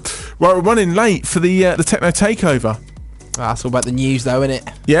find it. Right, we're running late for the Techno Takeover. That's all about the news, though, isn't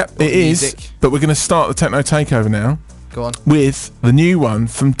it? Yep, it is. But we're going to start the Techno Takeover now. Go on. With the new one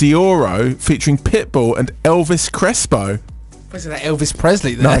from Dioro, featuring Pitbull and Elvis Crespo. Was it that Elvis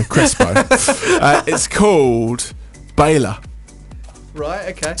Presley there? No, Crespo. It's called Baylor. Right,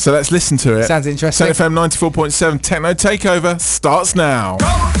 okay. So let's listen to it. Sounds interesting. FM 94.7 Techno Takeover starts now.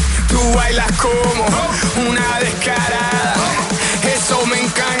 Tú bailas como una descarada. Eso me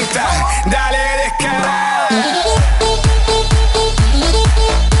encanta. Dale descarada.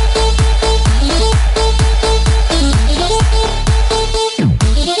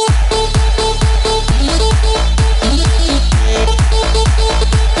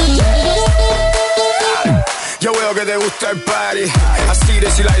 Yo veo que te gusta el party. I see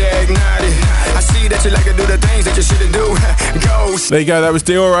that you like to ignite it. I see that you like to do the things that you shouldn't do. Go. There you go. That was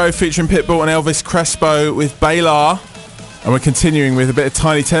Dioro featuring Pitbull and Elvis Crespo with Baylor. And we're continuing with a bit of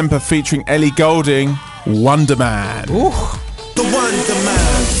Tiny Temper featuring Ellie Goulding, Wonder Man. Ooh. The Wonder Man.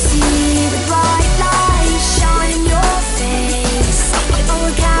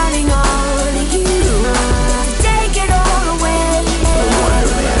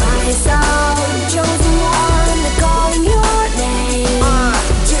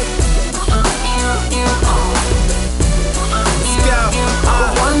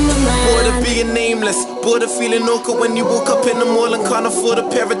 Nameless, border feeling awkward when you walk up in the mall and can't afford a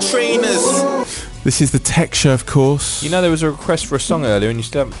pair of trainers. This is the Tech Show, of course. You know there was a request for a song earlier and you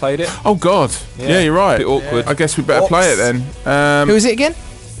still haven't played it? Oh God, yeah, you're right. A bit awkward. I guess we better play it then. Who is it again?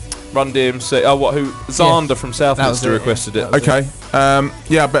 Run DMC. Oh, what? Who? Xander from Southminster requested it. Okay.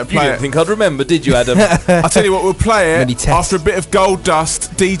 Yeah, I better You play didn't it. think I'd remember, did you, Adam? I'll tell you what, we'll play Many it tests. after a bit of Gold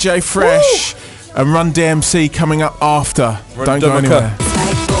Dust, DJ Fresh, and Run DMC coming up after. Run Don't go Democrat. anywhere.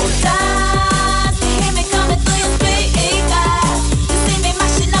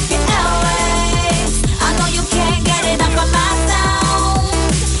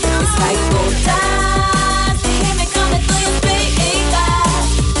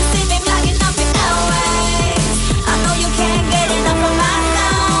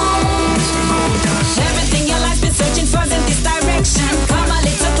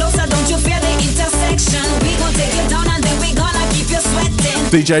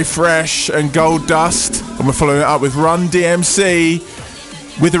 DJ Fresh and Gold Dust, and we're following it up with Run DMC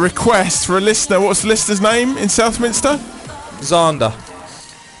with a request for a listener. What's the listener's name in Southminster? Xander.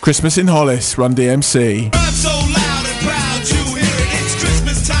 Christmas in Hollis, Run DMC. I'm so loud and proud, you hear it. It's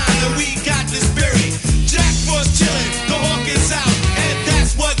Christmas time and we got the spirit. Jack Frost chilling, the hawk is out, and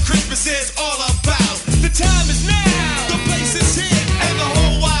that's what Christmas is all about. The time is now, the place is here, and the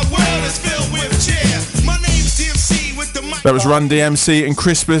whole wide world is filled with cheer. My name's DMC with the mic. That was Run DMC and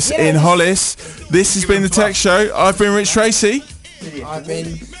Christmas in Hollis. This has been the Tech Show. I've been Rich Tracy. I've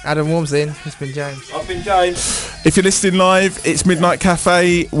been Adam Walmsley. It's been James. I've been James. If you're listening live, it's Midnight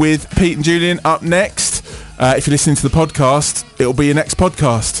Cafe with Pete and Julian up next. If you're listening to the podcast, it'll be your next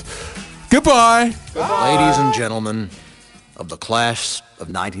podcast. Goodbye. Ladies and gentlemen of the class of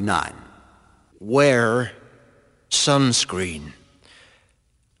 99, wear sunscreen.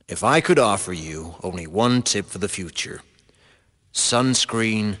 If I could offer you only one tip for the future,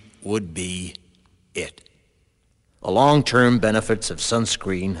 sunscreen would be it. The long-term benefits of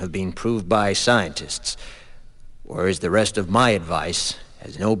sunscreen have been proved by scientists, whereas the rest of my advice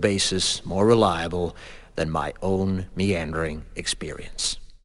has no basis more reliable than my own meandering experience.